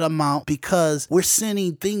lose that amount because we're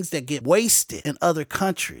sending things that get wasted in other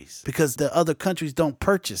countries because the other countries don't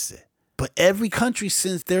purchase it. But every country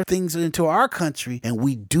sends their things into our country and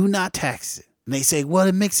we do not tax it. And they say, well,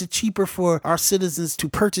 it makes it cheaper for our citizens to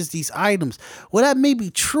purchase these items. Well, that may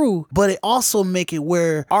be true, but it also make it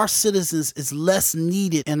where our citizens is less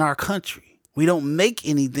needed in our country. We don't make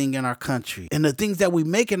anything in our country. And the things that we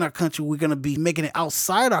make in our country, we're going to be making it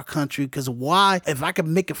outside our country because why? If I could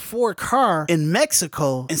make a Ford car in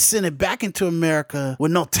Mexico and send it back into America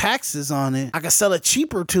with no taxes on it, I could sell it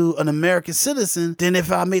cheaper to an American citizen than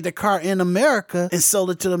if I made the car in America and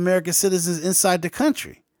sold it to the American citizens inside the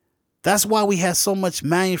country. That's why we have so much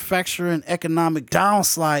manufacturing economic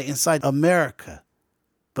downslide inside America.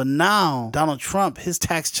 But now, Donald Trump, his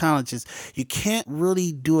tax challenges, you can't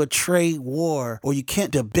really do a trade war or you can't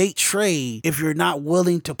debate trade if you're not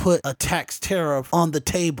willing to put a tax tariff on the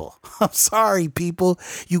table. I'm sorry, people.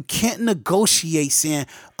 You can't negotiate saying,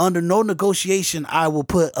 under no negotiation, I will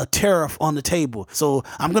put a tariff on the table. So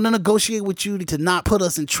I'm going to negotiate with you to not put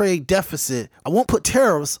us in trade deficit. I won't put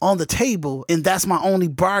tariffs on the table, and that's my only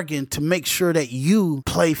bargain to make sure that you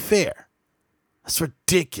play fair. That's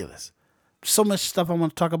ridiculous. So much stuff I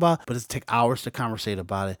want to talk about, but it'll take hours to conversate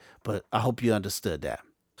about it. But I hope you understood that.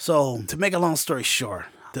 So to make a long story short,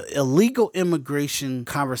 The illegal immigration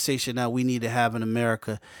conversation that we need to have in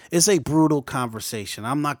America is a brutal conversation.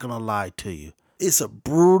 I'm not going to lie to you. It's a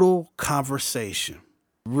brutal conversation.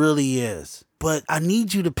 It really is. But I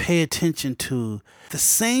need you to pay attention to the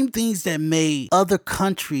same things that made other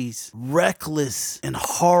countries reckless and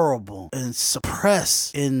horrible and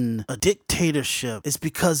suppressed in a dictatorship. It's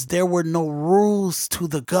because there were no rules to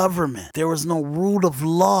the government. There was no rule of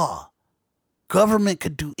law. Government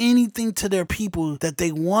could do anything to their people that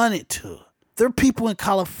they wanted to. There are people in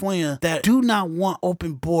California that do not want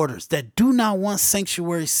open borders, that do not want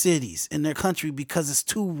sanctuary cities in their country because it's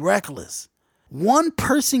too reckless. One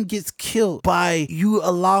person gets killed by you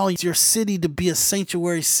allowing your city to be a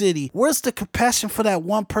sanctuary city. Where's the compassion for that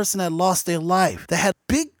one person that lost their life, that had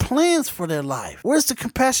big plans for their life? Where's the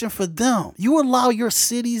compassion for them? You allow your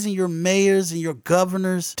cities and your mayors and your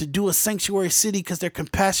governors to do a sanctuary city because they're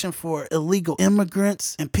compassion for illegal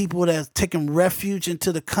immigrants and people that have taken refuge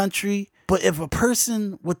into the country. But if a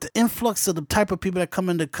person with the influx of the type of people that come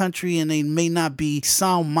into the country and they may not be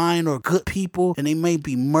sound mind or good people, and they may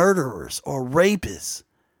be murderers or rapists,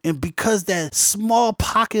 and because that small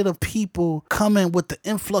pocket of people come in with the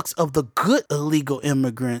influx of the good illegal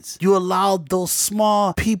immigrants, you allow those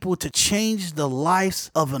small people to change the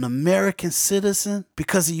lives of an American citizen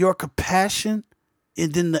because of your compassion.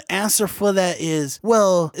 And then the answer for that is,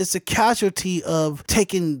 well, it's a casualty of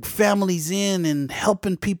taking families in and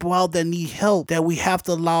helping people out that need help, that we have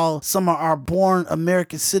to allow some of our born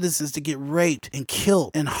American citizens to get raped and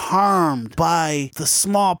killed and harmed by the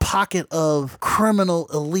small pocket of criminal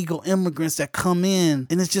illegal immigrants that come in.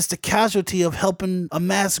 And it's just a casualty of helping a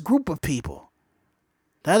mass group of people.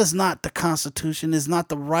 That is not the Constitution. It's not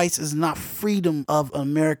the rights. It's not freedom of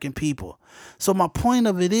American people. So my point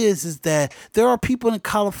of it is that there are people in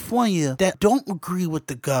California that don't agree with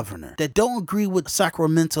the governor, that don't agree with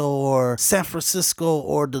Sacramento or San Francisco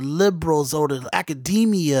or the liberals or the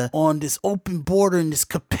academia on this open border and this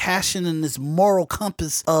compassion and this moral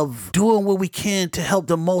compass of doing what we can to help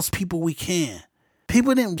the most people we can.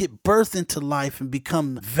 People didn't get birthed into life and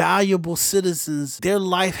become valuable citizens. Their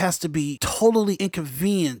life has to be totally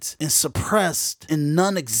inconvenienced and suppressed and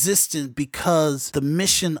non-existent because the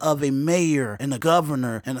mission of a mayor and a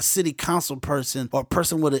governor and a city council person, or a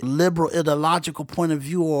person with a liberal ideological point of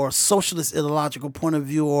view or a socialist ideological point of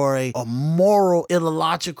view or a moral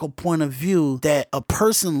ideological point of view, that a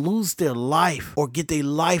person lose their life or get their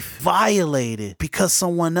life violated because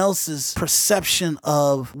someone else's perception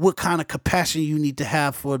of what kind of compassion you need to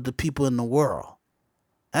have for the people in the world.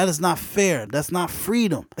 That is not fair. That's not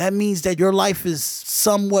freedom. That means that your life is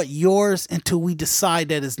somewhat yours until we decide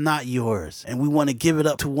that it's not yours and we want to give it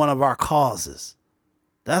up to one of our causes.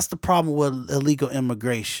 That's the problem with illegal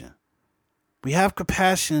immigration. We have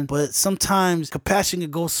compassion, but sometimes compassion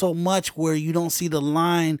can go so much where you don't see the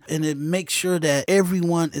line, and it makes sure that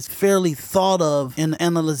everyone is fairly thought of in the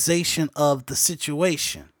analyzation of the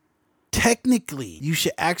situation. Technically, you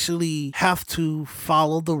should actually have to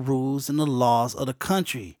follow the rules and the laws of the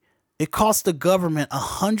country. It costs the government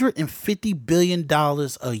 $150 billion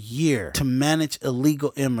a year to manage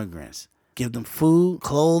illegal immigrants. Give them food,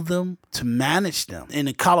 clothe them, to manage them. And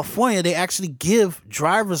in California, they actually give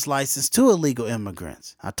driver's license to illegal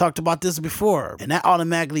immigrants. I talked about this before, and that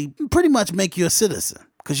automatically pretty much make you a citizen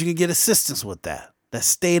because you can get assistance with that. That's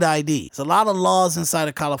state ID. There's a lot of laws inside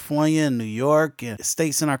of California and New York and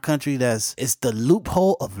states in our country it's the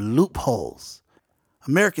loophole of loopholes.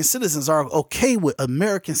 American citizens are okay with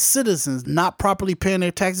American citizens not properly paying their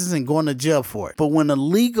taxes and going to jail for it. But when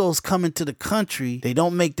illegals come into the country, they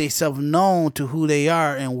don't make themselves known to who they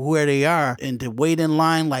are and where they are, and to wait in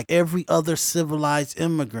line like every other civilized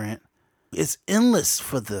immigrant. It's endless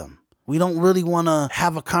for them. We don't really want to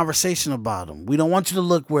have a conversation about them. We don't want you to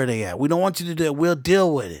look where they at. We don't want you to do it. We'll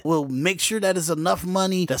deal with it. We'll make sure that there's enough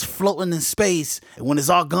money that's floating in space. And when it's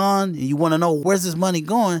all gone and you want to know where's this money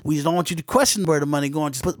going, we don't want you to question where the money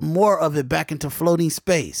going. Just put more of it back into floating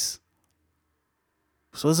space.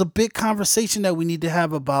 So it's a big conversation that we need to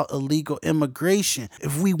have about illegal immigration.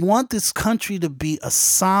 If we want this country to be a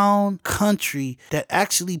sound country that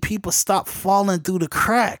actually people stop falling through the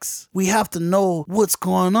cracks, we have to know what's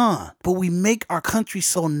going on. But we make our country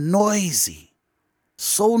so noisy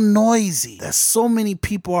that so many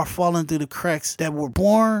people are falling through the cracks that were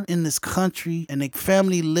born in this country and their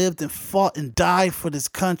family lived and fought and died for this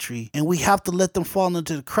country. And we have to let them fall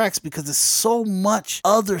into the cracks because there's so much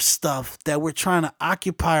other stuff that we're trying to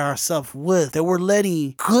occupy ourselves with that we're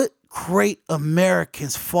letting good great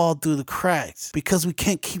Americans fall through the cracks because we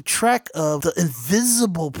can't keep track of the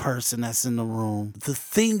invisible person that's in the room, the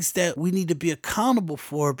things that we need to be accountable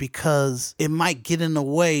for because it might get in the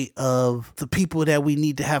way of the people that we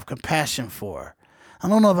need to have compassion for. I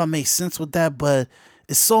don't know if I make sense with that, but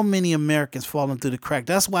it's so many Americans falling through the crack.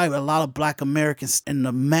 That's why a lot of black Americans in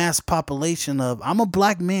the mass population of, I'm a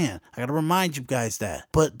black man. I got to remind you guys that.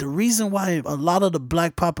 But the reason why a lot of the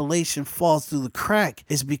black population falls through the crack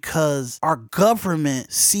is because our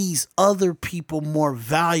government sees other people more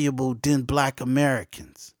valuable than black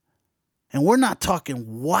Americans. And we're not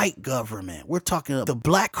talking white government. We're talking the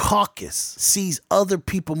Black Caucus sees other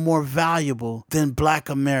people more valuable than black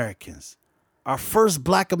Americans. Our first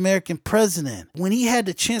black American president, when he had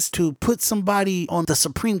the chance to put somebody on the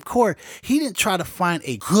Supreme Court, he didn't try to find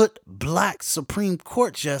a good black Supreme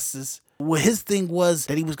Court justice. Well, his thing was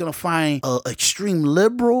that he was going to find an extreme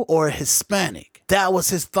liberal or a Hispanic. That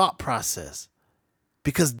was his thought process.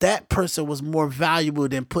 Because that person was more valuable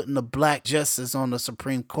than putting a black justice on the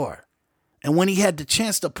Supreme Court. And when he had the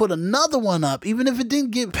chance to put another one up, even if it didn't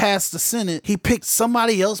get past the Senate, he picked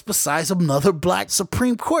somebody else besides another black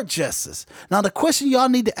Supreme Court justice. Now, the question y'all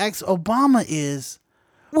need to ask Obama is,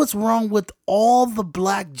 what's wrong with all the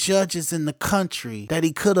black judges in the country that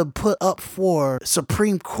he could have put up for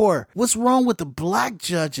Supreme Court? What's wrong with the black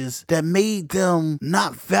judges that made them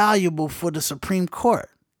not valuable for the Supreme Court?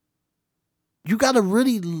 You got to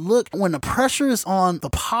really look when the pressure is on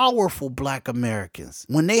the powerful black Americans.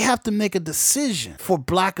 When they have to make a decision for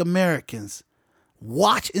black Americans,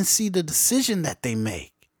 watch and see the decision that they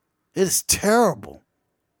make. It is terrible.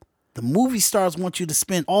 The movie stars want you to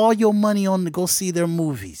spend all your money on to go see their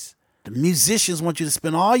movies. The musicians want you to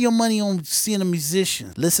spend all your money on seeing the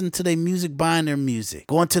musicians, listening to their music, buying their music,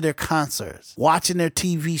 going to their concerts, watching their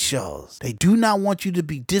TV shows. They do not want you to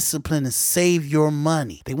be disciplined and save your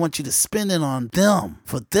money. They want you to spend it on them,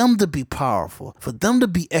 for them to be powerful, for them to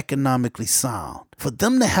be economically sound, for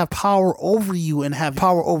them to have power over you and have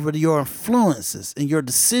power over your influences and your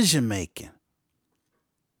decision making.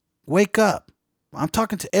 Wake up. I'm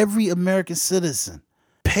talking to every American citizen.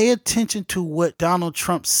 Pay attention to what Donald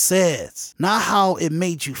Trump says, not how it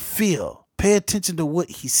made you feel. Pay attention to what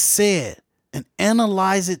he said and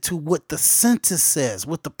analyze it to what the sentence says,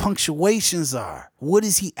 what the punctuations are. What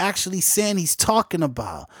is he actually saying he's talking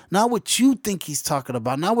about? Not what you think he's talking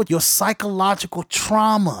about, not what your psychological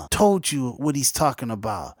trauma told you what he's talking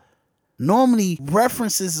about. Normally,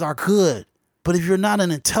 references are good, but if you're not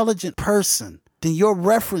an intelligent person, then your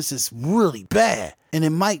reference is really bad. And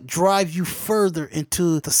it might drive you further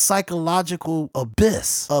into the psychological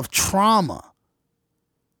abyss of trauma.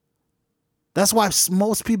 That's why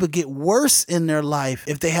most people get worse in their life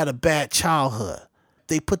if they had a bad childhood.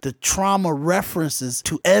 They put the trauma references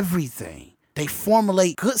to everything. They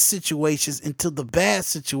formulate good situations into the bad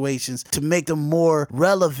situations to make them more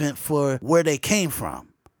relevant for where they came from.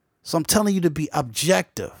 So I'm telling you to be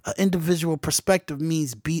objective. An individual perspective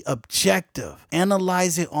means be objective.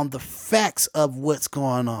 Analyze it on the facts of what's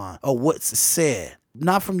going on or what's said,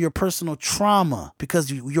 not from your personal trauma,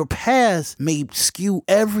 because your past may skew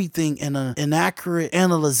everything in an inaccurate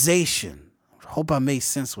analyzation. Hope I made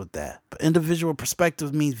sense with that. But individual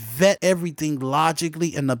perspective means vet everything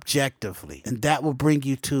logically and objectively, and that will bring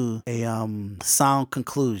you to a sound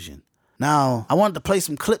conclusion. Now, I wanted to play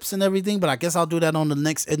some clips and everything, but I guess I'll do that on the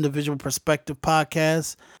next Individual Perspective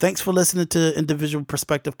podcast. Thanks for listening to Individual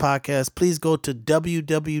Perspective podcast. Please go to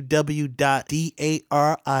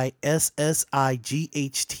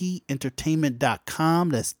www.darissightEntertainment.com.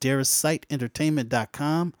 That's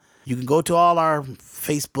darissightEntertainment.com. You can go to all our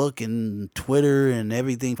Facebook and Twitter and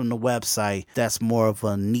everything from the website. That's more of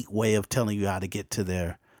a neat way of telling you how to get to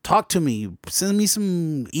there. Talk to me. Send me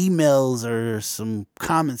some emails or some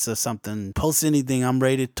comments or something. Post anything. I'm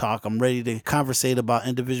ready to talk. I'm ready to conversate about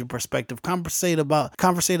individual perspective. Conversate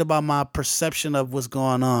about my perception of what's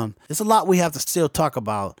going on. There's a lot we have to still talk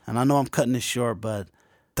about. And I know I'm cutting this short, but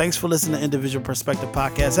thanks for listening to Individual Perspective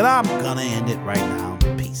Podcast. And I'm going to end it right now.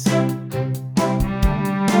 Peace.